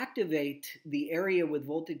you activate the area with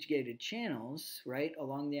voltage-gated channels, right,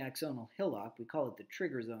 along the axonal hillock, we call it the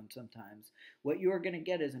trigger zone sometimes, what you are going to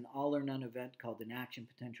get is an all or none event called an action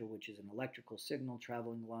potential, which is an electrical signal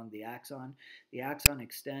traveling along the axon. The axon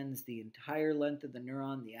extends the entire length of the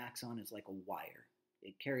neuron. The axon is like a wire.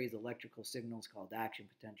 It carries electrical signals called action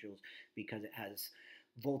potentials because it has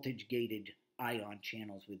voltage-gated ion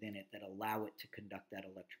channels within it that allow it to conduct that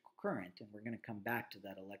electrical current. And we're going to come back to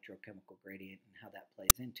that electrochemical gradient and how that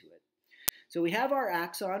plays into it. So we have our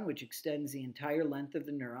axon, which extends the entire length of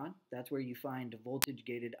the neuron. That's where you find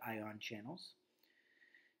voltage-gated ion channels.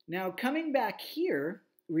 Now, coming back here,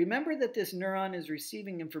 remember that this neuron is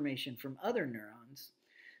receiving information from other neurons.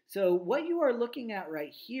 So what you are looking at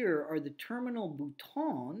right here are the terminal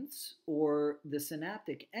boutons, or the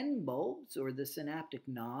synaptic end bulbs, or the synaptic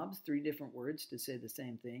knobs, 3 different words to say the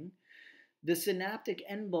same thing. The synaptic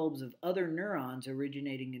end bulbs of other neurons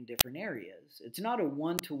originating in different areas. It's not a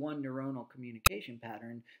one-to-one neuronal communication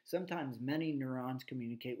pattern. Sometimes many neurons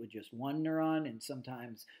communicate with just one neuron, and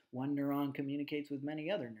sometimes one neuron communicates with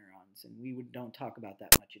many other neurons. And we don't talk about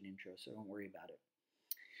that much in intro, so don't worry about it.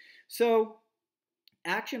 So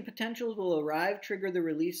action potentials will arrive, trigger the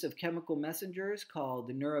release of chemical messengers called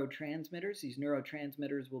the neurotransmitters. These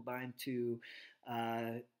neurotransmitters will bind to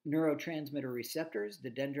neurotransmitter receptors. The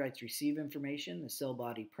dendrites receive information, the cell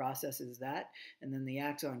body processes that, and then the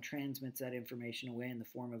axon transmits that information away in the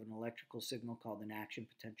form of an electrical signal called an action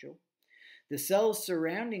potential. The cells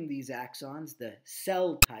surrounding these axons, the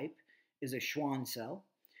cell type, is a Schwann cell.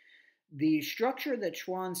 The structure that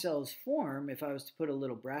Schwann cells form, if I was to put a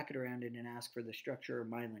little bracket around it and ask for the structure of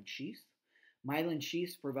myelin sheaths, myelin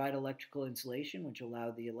sheaths provide electrical insulation, which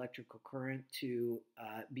allow the electrical current to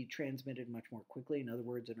be transmitted much more quickly. In other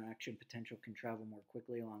words, an action potential can travel more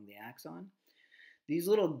quickly along the axon. These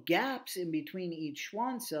little gaps in between each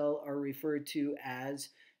Schwann cell are referred to as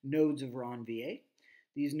nodes of Ranvier.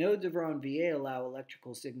 These nodes of Ranvier allow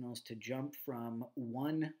electrical signals to jump from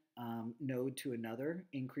one node to another,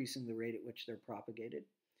 increasing the rate at which they're propagated.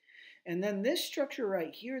 And then this structure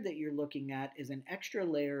right here that you're looking at is an extra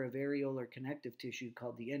layer of areolar connective tissue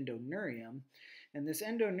called the endoneurium. And this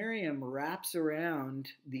endoneurium wraps around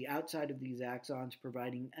the outside of these axons,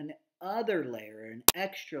 providing an other layer, an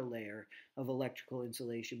extra layer of electrical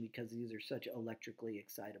insulation because these are such electrically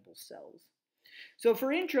excitable cells. So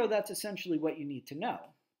for intro, that's essentially what you need to know.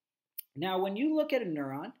 Now, when you look at a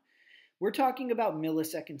neuron, we're talking about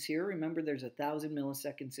milliseconds here. Remember, there's 1,000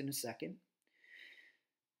 milliseconds in a second.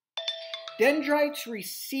 Dendrites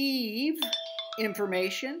receive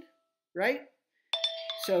information, right?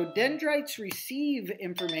 So dendrites receive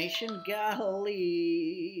information.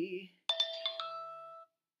 Golly.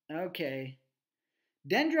 Okay.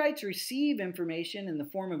 Dendrites receive information in the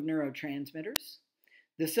form of neurotransmitters.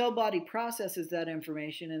 The cell body processes that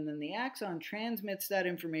information, and then the axon transmits that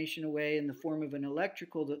information away in the form of an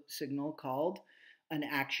electrical signal called an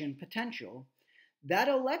action potential. That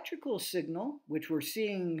electrical signal, which we're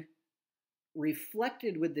seeing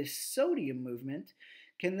reflected with this sodium movement,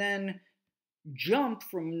 can then jump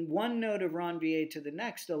from one node of Ranvier to the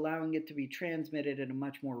next, allowing it to be transmitted at a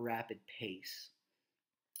much more rapid pace.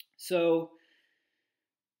 So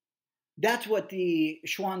that's what the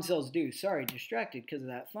Schwann cells do. Sorry, distracted because of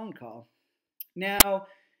that phone call. Now,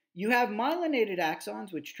 you have myelinated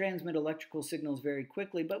axons, which transmit electrical signals very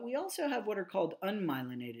quickly, but we also have what are called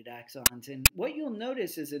unmyelinated axons. And what you'll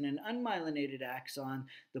notice is in an unmyelinated axon,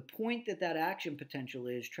 the point that that action potential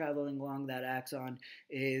is traveling along that axon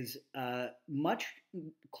is much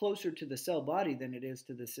closer to the cell body than it is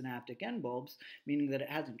to the synaptic end bulbs, meaning that it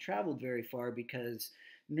hasn't traveled very far because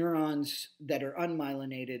neurons that are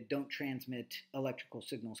unmyelinated don't transmit electrical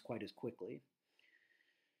signals quite as quickly.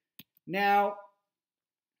 Now,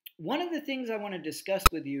 one of the things I want to discuss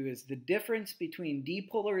with you is the difference between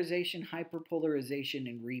depolarization, hyperpolarization,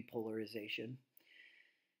 and repolarization.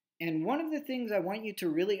 And one of the things I want you to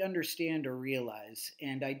really understand or realize,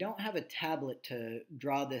 and I don't have a tablet to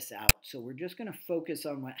draw this out, so we're just going to focus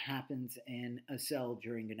on what happens in a cell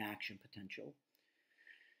during an action potential.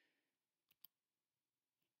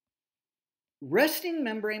 Resting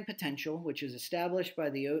membrane potential, which is established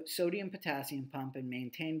by the sodium-potassium pump and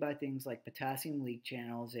maintained by things like potassium leak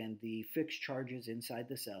channels and the fixed charges inside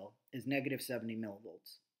the cell, is negative 70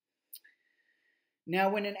 millivolts.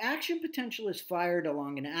 Now, when an action potential is fired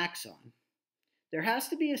along an axon, there has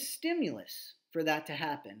to be a stimulus for that to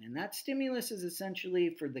happen. And that stimulus is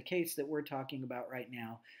essentially, for the case that we're talking about right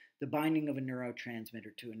now, the binding of a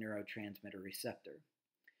neurotransmitter to a neurotransmitter receptor.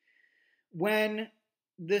 When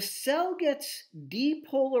the cell gets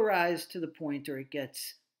depolarized to the point, or it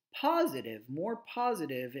gets positive, more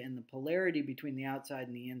positive, and the polarity between the outside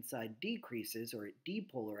and the inside decreases, or it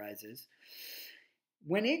depolarizes,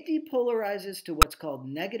 when it depolarizes to what's called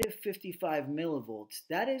negative 55 millivolts,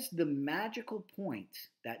 that is the magical point,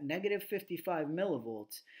 that negative 55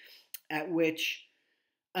 millivolts, at which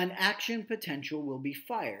an action potential will be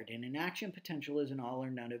fired. And an action potential is an all or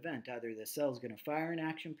none event. Either the cell is going to fire an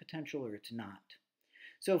action potential or it's not.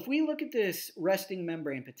 So if we look at this resting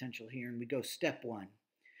membrane potential here and we go step one,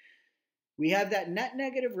 we have that net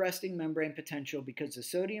negative resting membrane potential because the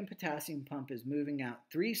sodium-potassium pump is moving out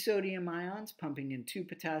 3 sodium ions, pumping in 2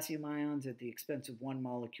 potassium ions at the expense of 1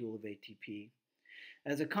 molecule of ATP.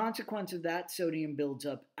 As a consequence of that, sodium builds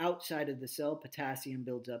up outside of the cell, potassium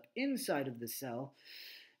builds up inside of the cell,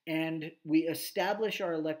 and we establish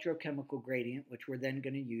our electrochemical gradient, which we're then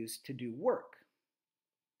going to use to do work.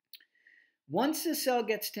 Once the cell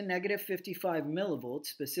gets to negative 55 millivolts,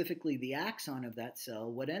 specifically the axon of that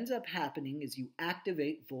cell, what ends up happening is you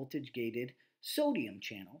activate voltage-gated sodium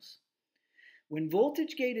channels. When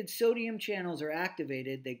voltage-gated sodium channels are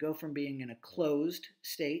activated, they go from being in a closed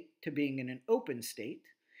state to being in an open state.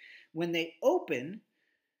 When they open,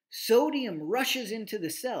 sodium rushes into the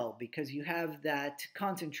cell because you have that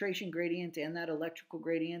concentration gradient and that electrical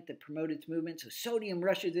gradient that promote its movement, so sodium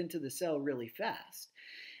rushes into the cell really fast.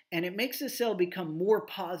 And it makes the cell become more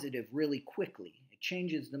positive really quickly. It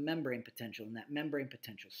changes the membrane potential, and that membrane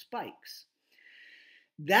potential spikes.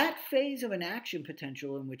 That phase of an action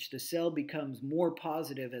potential in which the cell becomes more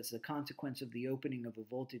positive as a consequence of the opening of a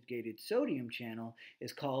voltage-gated sodium channel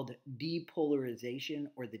is called depolarization,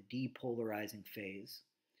 or the depolarizing phase.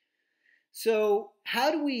 So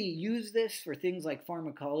how do we use this for things like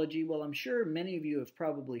pharmacology? Well, I'm sure many of you have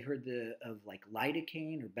probably heard of like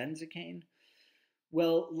lidocaine or benzocaine.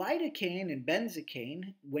 Well, lidocaine and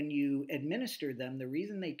benzocaine, when you administer them, the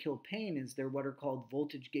reason they kill pain is they're what are called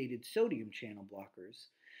voltage-gated sodium channel blockers.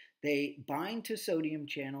 They bind to sodium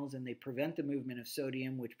channels and they prevent the movement of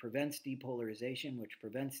sodium, which prevents depolarization, which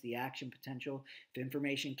prevents the action potential. If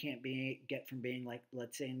information can't get from being, like,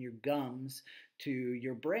 let's say, in your gums to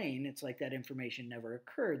your brain, it's like that information never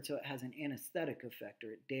occurred. So it has an anesthetic effect,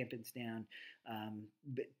 or it dampens down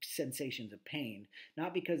sensations of pain.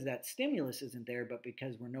 Not because that stimulus isn't there, but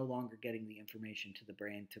because we're no longer getting the information to the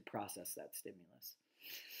brain to process that stimulus.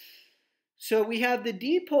 So we have the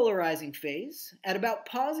depolarizing phase at about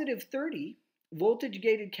positive 30.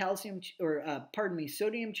 Voltage-gated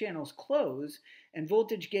sodium channels close and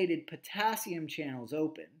voltage-gated potassium channels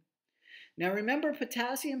open. Now remember,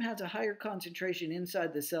 potassium has a higher concentration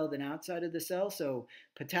inside the cell than outside of the cell, so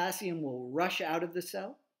potassium will rush out of the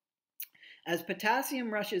cell. As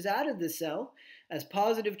potassium rushes out of the cell, as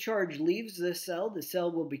positive charge leaves the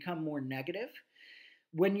cell will become more negative.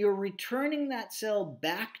 When you're returning that cell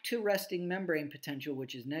back to resting membrane potential,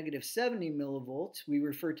 which is negative 70 millivolts, we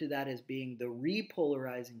refer to that as being the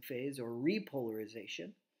repolarizing phase, or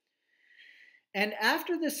repolarization. And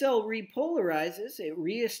after the cell repolarizes, it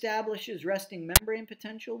reestablishes resting membrane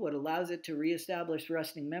potential. What allows it to reestablish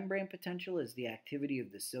resting membrane potential is the activity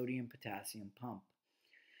of the sodium-potassium pump.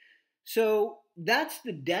 So that's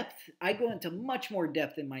the depth. I go into much more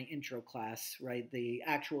depth in my intro class, right? The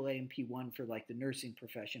actual AMP1 for like the nursing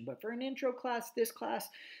profession. But for an intro class, this class,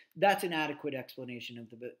 that's an adequate explanation of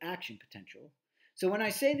the action potential. So when I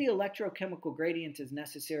say the electrochemical gradient is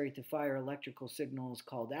necessary to fire electrical signals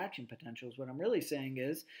called action potentials, what I'm really saying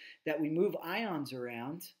is that we move ions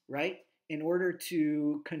around, right, in order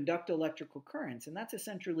to conduct electrical currents. And that's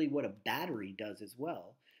essentially what a battery does as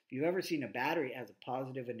well. If you've ever seen a battery as a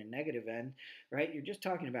positive and a negative end, right, you're just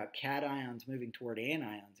talking about cations moving toward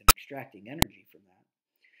anions and extracting energy from that.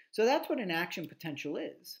 So that's what an action potential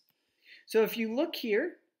is. So if you look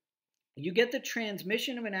here, you get the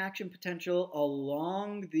transmission of an action potential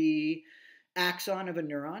along the axon of a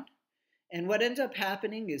neuron. And what ends up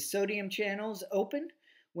happening is sodium channels open.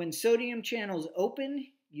 When sodium channels open,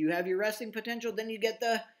 you have your resting potential. Then you get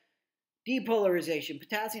the Depolarization.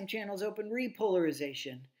 Potassium channels open,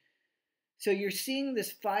 repolarization. So you're seeing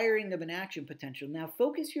this firing of an action potential. Now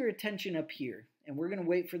focus your attention up here, and we're going to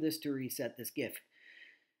wait for this to reset this GIF.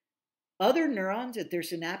 Other neurons at their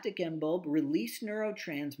synaptic end bulb release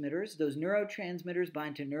neurotransmitters. Those neurotransmitters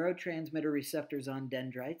bind to neurotransmitter receptors on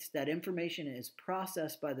dendrites. That information is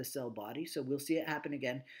processed by the cell body. So we'll see it happen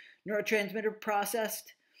again. Neurotransmitter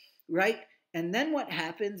processed, right? And then what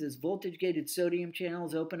happens is voltage-gated sodium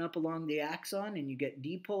channels open up along the axon and you get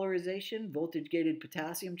depolarization. Voltage-gated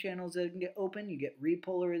potassium channels that get open, you get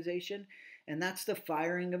repolarization. And that's the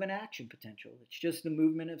firing of an action potential. It's just the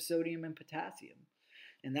movement of sodium and potassium.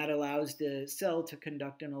 And that allows the cell to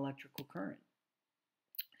conduct an electrical current.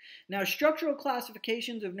 Now, structural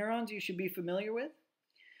classifications of neurons you should be familiar with.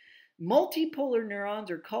 Multipolar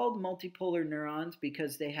neurons are called multipolar neurons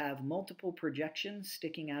because they have multiple projections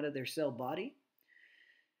sticking out of their cell body.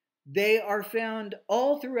 They are found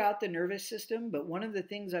all throughout the nervous system, but one of the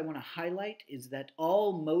things I want to highlight is that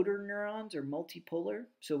all motor neurons are multipolar.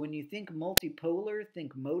 So when you think multipolar,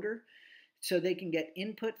 think motor. So they can get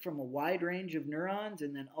input from a wide range of neurons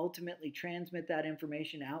and then ultimately transmit that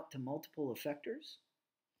information out to multiple effectors.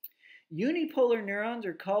 Unipolar neurons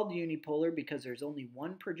are called unipolar because there's only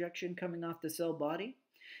one projection coming off the cell body.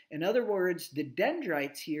 In other words, the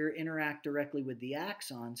dendrites here interact directly with the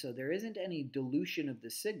axon, so there isn't any dilution of the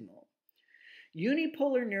signal.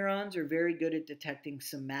 Unipolar neurons are very good at detecting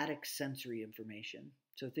somatic sensory information,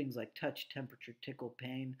 so things like touch, temperature, tickle,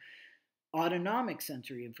 pain. Autonomic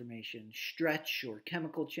sensory information, stretch or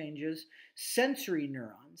chemical changes. Sensory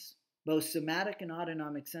neurons, both somatic and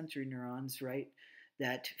autonomic sensory neurons, right,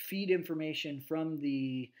 that feed information from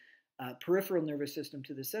the peripheral nervous system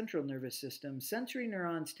to the central nervous system. Sensory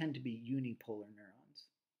neurons tend to be unipolar neurons.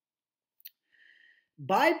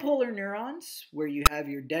 Bipolar neurons, where you have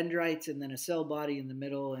your dendrites and then a cell body in the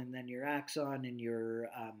middle and then your axon and your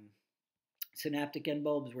synaptic end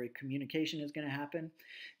bulbs where communication is going to happen.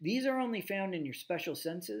 These are only found in your special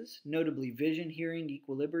senses, notably vision, hearing,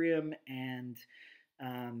 equilibrium, and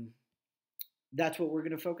that's what we're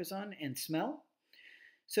going to focus on, and smell.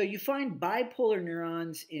 So you find bipolar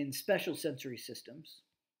neurons in special sensory systems.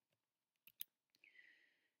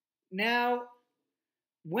 Now,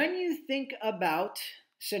 when you think about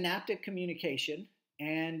synaptic communication,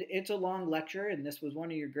 and it's a long lecture, and this was one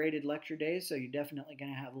of your graded lecture days, so you're definitely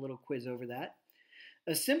going to have a little quiz over that.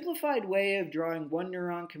 A simplified way of drawing one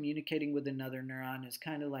neuron communicating with another neuron is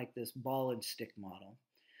kind of like this ball and stick model.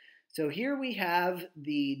 So here we have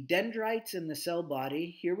the dendrites in the cell body,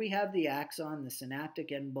 here we have the axon, the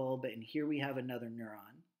synaptic end bulb, and here we have another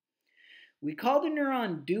neuron. We call the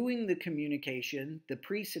neuron doing the communication the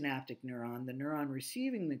presynaptic neuron, the neuron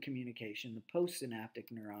receiving the communication, the postsynaptic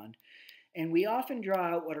neuron, and we often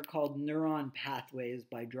draw out what are called neuron pathways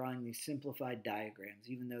by drawing these simplified diagrams,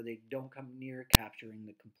 even though they don't come near capturing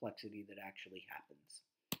the complexity that actually happens.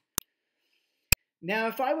 Now,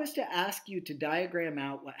 if I was to ask you to diagram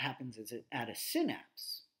out what happens at a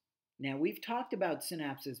synapse, now we've talked about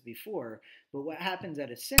synapses before, but what happens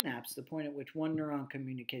at a synapse, the point at which one neuron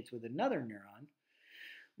communicates with another neuron,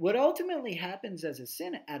 what ultimately happens at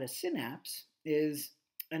a synapse is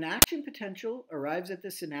an action potential arrives at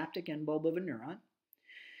the synaptic end bulb of a neuron.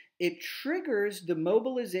 It triggers the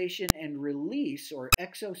mobilization and release or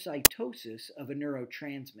exocytosis of a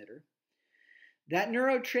neurotransmitter. That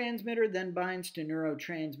neurotransmitter then binds to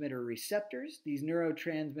neurotransmitter receptors. These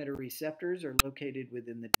neurotransmitter receptors are located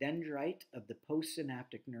within the dendrite of the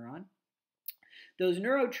postsynaptic neuron. Those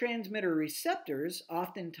neurotransmitter receptors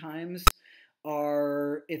oftentimes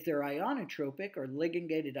are, if they're ionotropic, or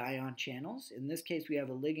ligand-gated ion channels. In this case, we have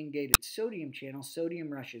a ligand-gated sodium channel. Sodium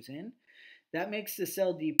rushes in. That makes the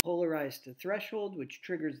cell depolarize to threshold, which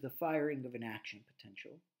triggers the firing of an action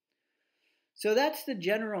potential. So that's the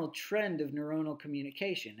general trend of neuronal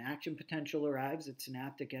communication. Action potential arrives at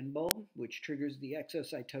synaptic end bulb, which triggers the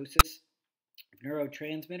exocytosis of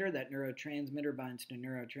neurotransmitter. That neurotransmitter binds to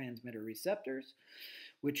neurotransmitter receptors,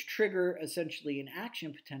 which trigger essentially an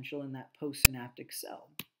action potential in that postsynaptic cell.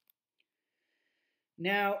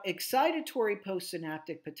 Now, excitatory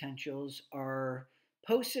postsynaptic potentials are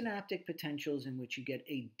postsynaptic potentials in which you get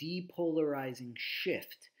a depolarizing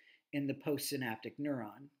shift in the postsynaptic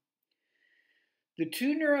neuron. The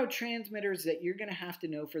two neurotransmitters that you're going to have to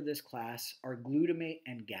know for this class are glutamate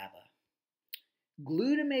and GABA.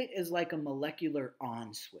 Glutamate is like a molecular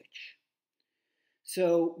on switch.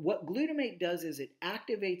 So what glutamate does is it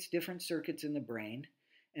activates different circuits in the brain,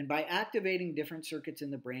 and by activating different circuits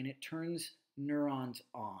in the brain, it turns neurons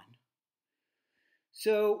on.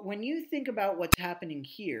 So when you think about what's happening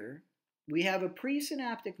here, we have a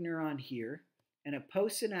presynaptic neuron here, and a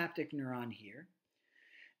postsynaptic neuron here.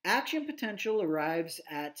 Action potential arrives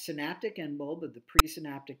at synaptic end bulb of the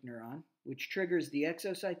presynaptic neuron, which triggers the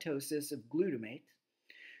exocytosis of glutamate.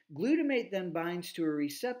 Glutamate then binds to a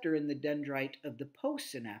receptor in the dendrite of the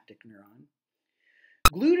postsynaptic neuron.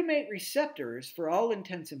 Glutamate receptors, for all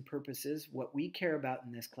intents and purposes, what we care about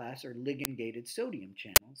in this class are ligand-gated sodium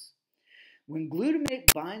channels. When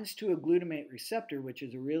glutamate binds to a glutamate receptor, which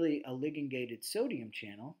is really a ligand-gated sodium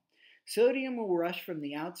channel, sodium will rush from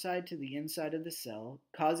the outside to the inside of the cell,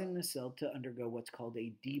 causing the cell to undergo what's called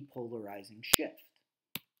a depolarizing shift.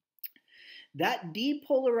 That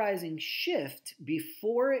depolarizing shift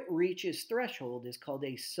before it reaches threshold is called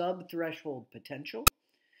a subthreshold potential.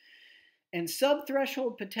 And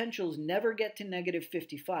subthreshold potentials never get to negative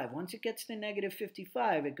 55. Once it gets to negative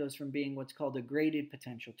 55, it goes from being what's called a graded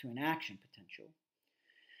potential to an action potential.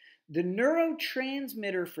 The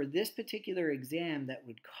neurotransmitter for this particular exam that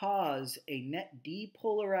would cause a net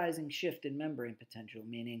depolarizing shift in membrane potential,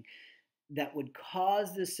 meaning that would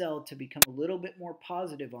cause the cell to become a little bit more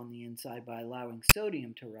positive on the inside by allowing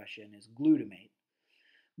sodium to rush in, is glutamate.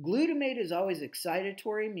 Glutamate is always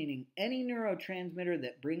excitatory, meaning any neurotransmitter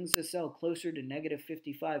that brings the cell closer to negative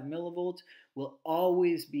 55 millivolts will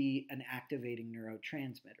always be an activating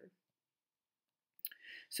neurotransmitter.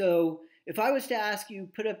 So if I was to ask you,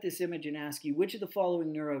 put up this image and ask you, which of the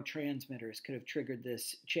following neurotransmitters could have triggered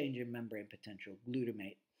this change in membrane potential?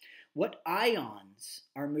 Glutamate. What ions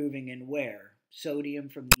are moving in where? Sodium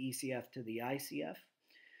from the ECF to the ICF.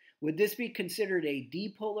 Would this be considered a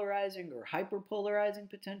depolarizing or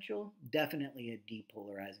hyperpolarizing potential? Definitely a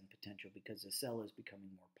depolarizing potential because the cell is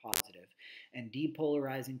becoming more positive. And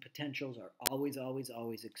depolarizing potentials are always, always,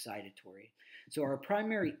 always excitatory. So our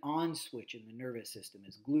primary on switch in the nervous system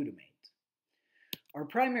is glutamate. Our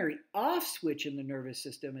primary off switch in the nervous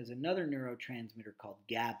system is another neurotransmitter called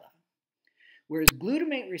GABA. Whereas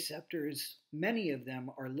glutamate receptors, many of them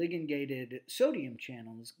are ligand-gated sodium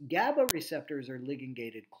channels, GABA receptors are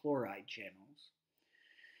ligand-gated chloride channels.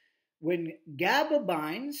 When GABA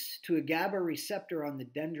binds to a GABA receptor on the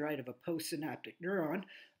dendrite of a postsynaptic neuron,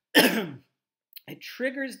 it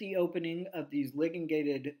triggers the opening of these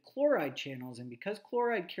ligand-gated chloride channels, and because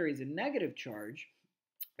chloride carries a negative charge,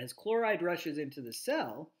 as chloride rushes into the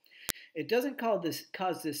cell, it doesn't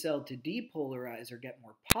cause the cell to depolarize or get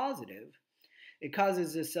more positive. It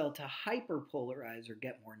causes the cell to hyperpolarize or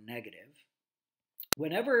get more negative.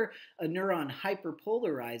 Whenever a neuron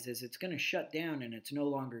hyperpolarizes, it's going to shut down and it's no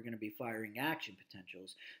longer going to be firing action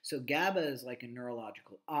potentials. So GABA is like a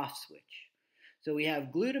neurological off switch. So we have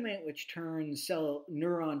glutamate, which turns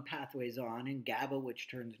neuron pathways on, and GABA, which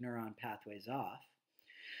turns neuron pathways off.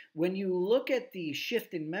 When you look at the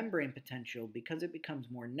shift in membrane potential, because it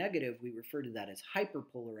becomes more negative, we refer to that as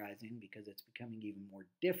hyperpolarizing because it's becoming even more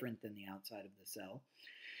different than the outside of the cell.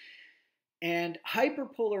 And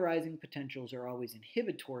hyperpolarizing potentials are always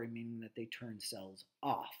inhibitory, meaning that they turn cells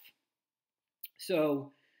off.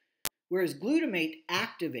 So, whereas glutamate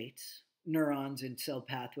activates neurons in cell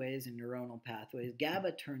pathways and neuronal pathways,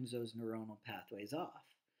 GABA turns those neuronal pathways off.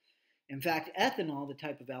 In fact, ethanol, the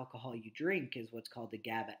type of alcohol you drink, is what's called a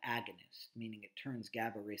GABA agonist, meaning it turns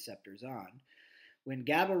GABA receptors on. When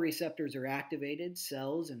GABA receptors are activated,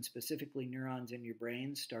 cells, and specifically neurons in your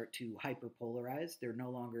brain, start to hyperpolarize. They're no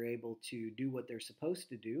longer able to do what they're supposed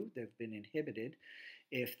to do. They've been inhibited.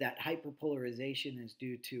 If that hyperpolarization is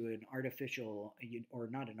due to an artificial, or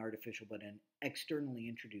not an artificial, but an externally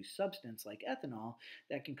introduced substance like ethanol,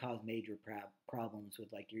 that can cause major problems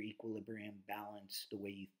with like your equilibrium, balance, the way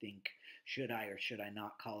you think, should I or should I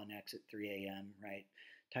not call an X at 3 a.m., right?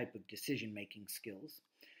 Type of decision-making skills.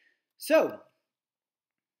 So,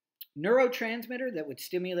 neurotransmitter that would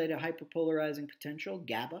stimulate a hyperpolarizing potential,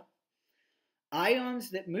 GABA. Ions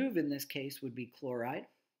that move in this case would be chloride.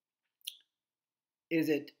 Is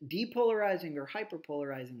it depolarizing or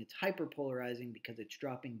hyperpolarizing? It's hyperpolarizing because it's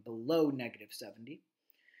dropping below negative 70,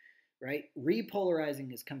 right?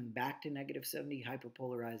 Repolarizing is coming back to negative 70.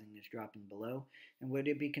 Hyperpolarizing is dropping below. And would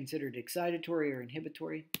it be considered excitatory or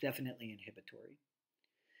inhibitory? Definitely inhibitory.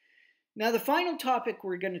 Now, the final topic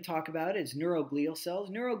we're going to talk about is neuroglial cells.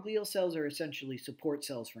 Neuroglial cells are essentially support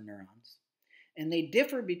cells for neurons. And they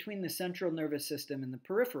differ between the central nervous system and the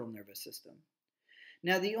peripheral nervous system.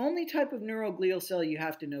 Now, the only type of neuroglial cell you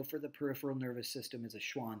have to know for the peripheral nervous system is a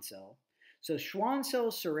Schwann cell. So Schwann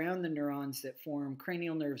cells surround the neurons that form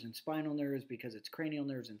cranial nerves and spinal nerves because it's cranial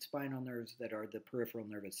nerves and spinal nerves that are the peripheral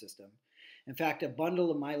nervous system. In fact, a bundle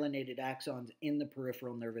of myelinated axons in the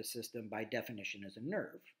peripheral nervous system by definition is a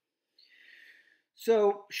nerve.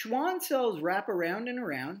 So Schwann cells wrap around and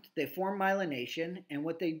around. They form myelination, and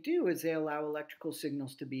what they do is they allow electrical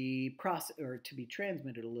signals to be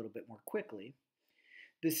transmitted a little bit more quickly.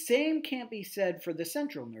 The same can't be said for the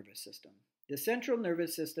central nervous system. The central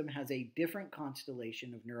nervous system has a different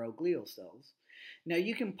constellation of neuroglial cells. Now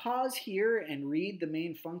you can pause here and read the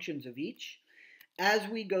main functions of each as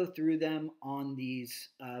we go through them on these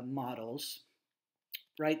models,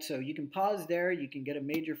 right? So you can pause there, you can get a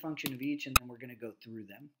major function of each, and then we're going to go through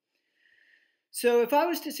them. So if I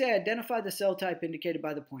was to say identify the cell type indicated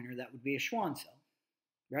by the pointer, that would be a Schwann cell,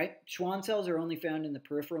 right? Schwann cells are only found in the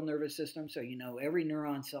peripheral nervous system, so you know every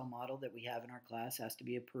neuron cell model that we have in our class has to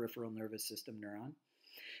be a peripheral nervous system neuron.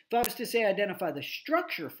 If I was to say identify the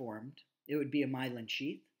structure formed, it would be a myelin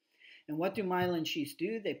sheath. And what do myelin sheaths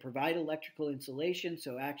do? They provide electrical insulation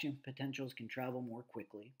so action potentials can travel more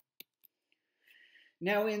quickly.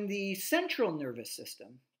 Now in the central nervous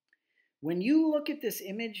system, when you look at this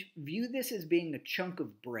image, view this as being a chunk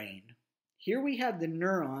of brain. Here we have the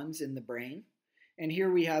neurons in the brain, and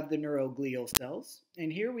here we have the neuroglial cells,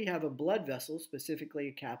 and here we have a blood vessel, specifically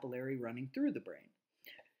a capillary running through the brain.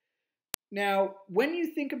 Now, when you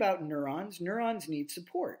think about neurons, neurons need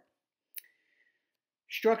support.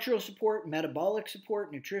 Structural support, metabolic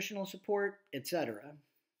support, nutritional support, etc.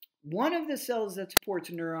 One of the cells that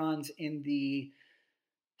supports neurons in the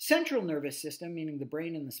central nervous system, meaning the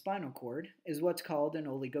brain and the spinal cord, is what's called an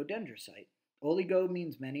oligodendrocyte. Oligo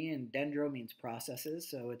means many and dendro means processes,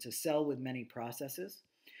 so it's a cell with many processes.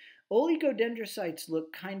 Oligodendrocytes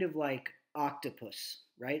look kind of like octopus,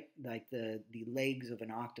 right? Like the legs of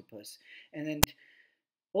an octopus. And then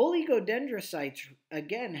oligodendrocytes,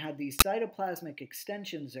 again, have these cytoplasmic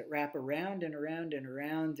extensions that wrap around and around and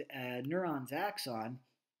around a neuron's axon,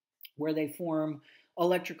 where they form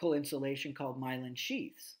electrical insulation called myelin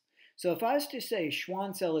sheaths. So if I was to say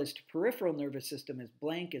Schwann cell is to peripheral nervous system as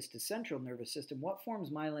blank is to central nervous system, what forms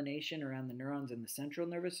myelination around the neurons in the central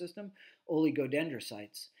nervous system?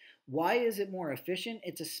 Oligodendrocytes. Why is it more efficient?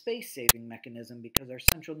 It's a space-saving mechanism because our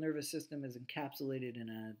central nervous system is encapsulated in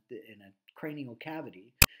a cranial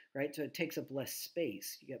cavity, right? So it takes up less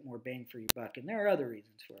space. You get more bang for your buck. And there are other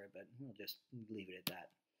reasons for it, but we'll just leave it at that.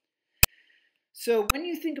 So when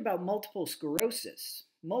you think about multiple sclerosis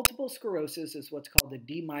is what's called a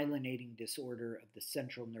demyelinating disorder of the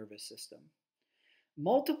central nervous system.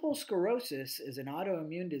 Multiple sclerosis is an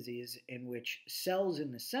autoimmune disease in which cells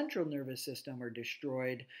in the central nervous system are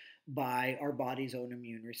destroyed by our body's own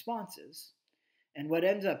immune responses. And what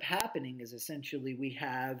ends up happening is essentially we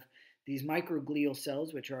have these microglial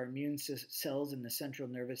cells, which are immune cells in the central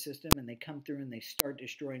nervous system, and they come through and they start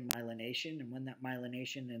destroying myelination. And when that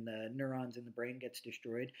myelination in the neurons in the brain gets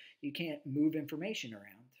destroyed, you can't move information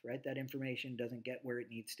around, right? That information doesn't get where it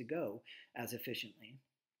needs to go as efficiently.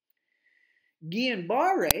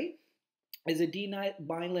 Guillain-Barré is a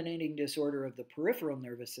demyelinating disorder of the peripheral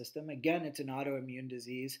nervous system. Again, it's an autoimmune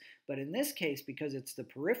disease, but in this case, because it's the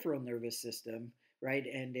peripheral nervous system, right,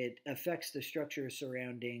 and it affects the structure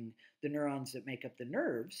surrounding the neurons that make up the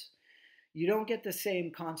nerves, you don't get the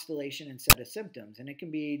same constellation and set of symptoms, and it can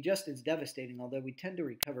be just as devastating, although we tend to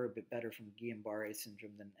recover a bit better from Guillain-Barré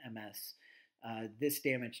syndrome than MS. This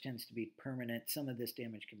damage tends to be permanent. Some of this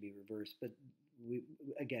damage can be reversed, but we,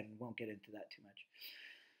 again, won't get into that too much.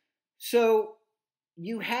 So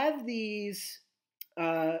you have these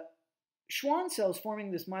Schwann cells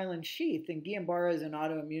forming this myelin sheath, and Guillain-Barré is an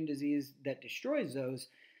autoimmune disease that destroys those.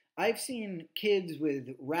 I've seen kids with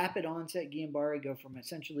rapid onset Guillain-Barré go from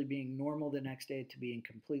essentially being normal the next day to being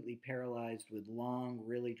completely paralyzed with long,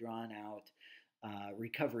 really drawn out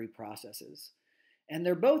recovery processes. And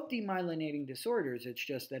they're both demyelinating disorders. It's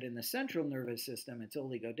just that in the central nervous system, it's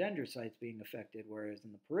oligodendrocytes being affected, whereas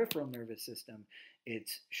in the peripheral nervous system,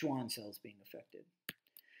 it's Schwann cells being affected.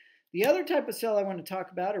 The other type of cell I want to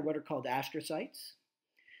talk about are what are called astrocytes.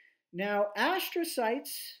 Now,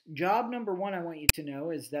 astrocytes, job number one I want you to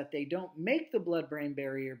know is that they don't make the blood-brain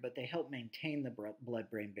barrier, but they help maintain the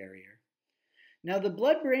blood-brain barrier. Now, the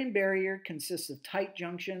blood-brain barrier consists of tight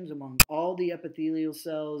junctions among all the epithelial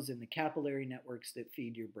cells and the capillary networks that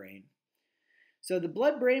feed your brain. So the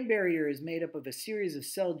blood-brain barrier is made up of a series of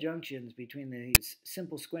cell junctions between these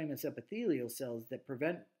simple squamous epithelial cells that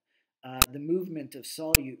prevent the movement of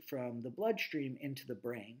solute from the bloodstream into the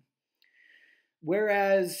brain.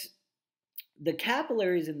 Whereas the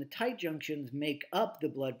capillaries and the tight junctions make up the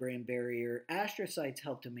blood-brain barrier, astrocytes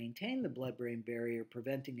help to maintain the blood-brain barrier,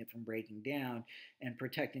 preventing it from breaking down and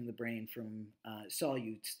protecting the brain from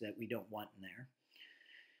solutes that we don't want in there.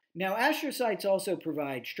 Now, astrocytes also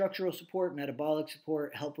provide structural support, metabolic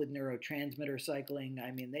support, help with neurotransmitter cycling.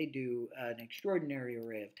 I mean, they do an extraordinary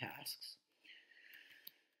array of tasks.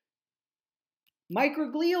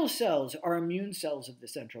 Microglial cells are immune cells of the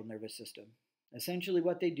central nervous system. Essentially,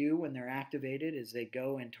 what they do when they're activated is they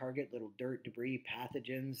go and target little dirt, debris,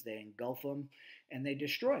 pathogens, they engulf them, and they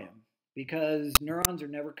destroy them. Because neurons are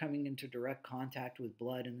never coming into direct contact with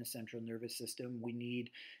blood in the central nervous system, we need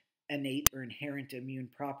innate or inherent immune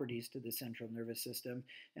properties to the central nervous system.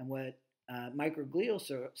 And what microglial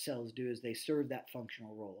cells do is they serve that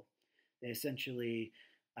functional role. They essentially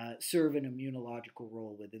serve an immunological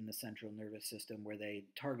role within the central nervous system where they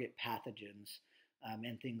target pathogens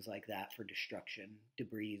and things like that for destruction,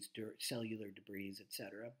 debris, cellular debris,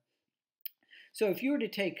 etc. So if you were to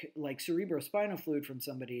take like cerebrospinal fluid from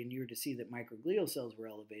somebody and you were to see that microglial cells were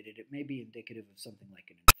elevated, it may be indicative of something like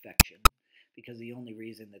an infection, because the only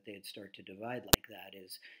reason that they'd start to divide like that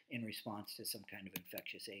is in response to some kind of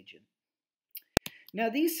infectious agent. Now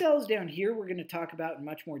these cells down here we're going to talk about in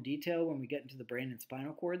much more detail when we get into the brain and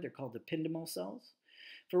spinal cord. They're called ependymal cells.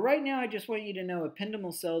 For right now, I just want you to know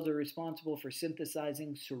ependymal cells are responsible for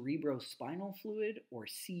synthesizing cerebrospinal fluid, or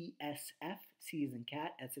CSF. C as in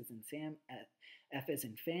cat, S as in Sam, F as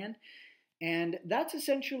in fan. And that's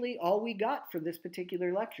essentially all we got for this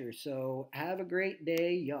particular lecture. So have a great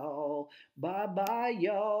day, y'all. Bye-bye,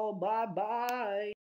 y'all. Bye-bye.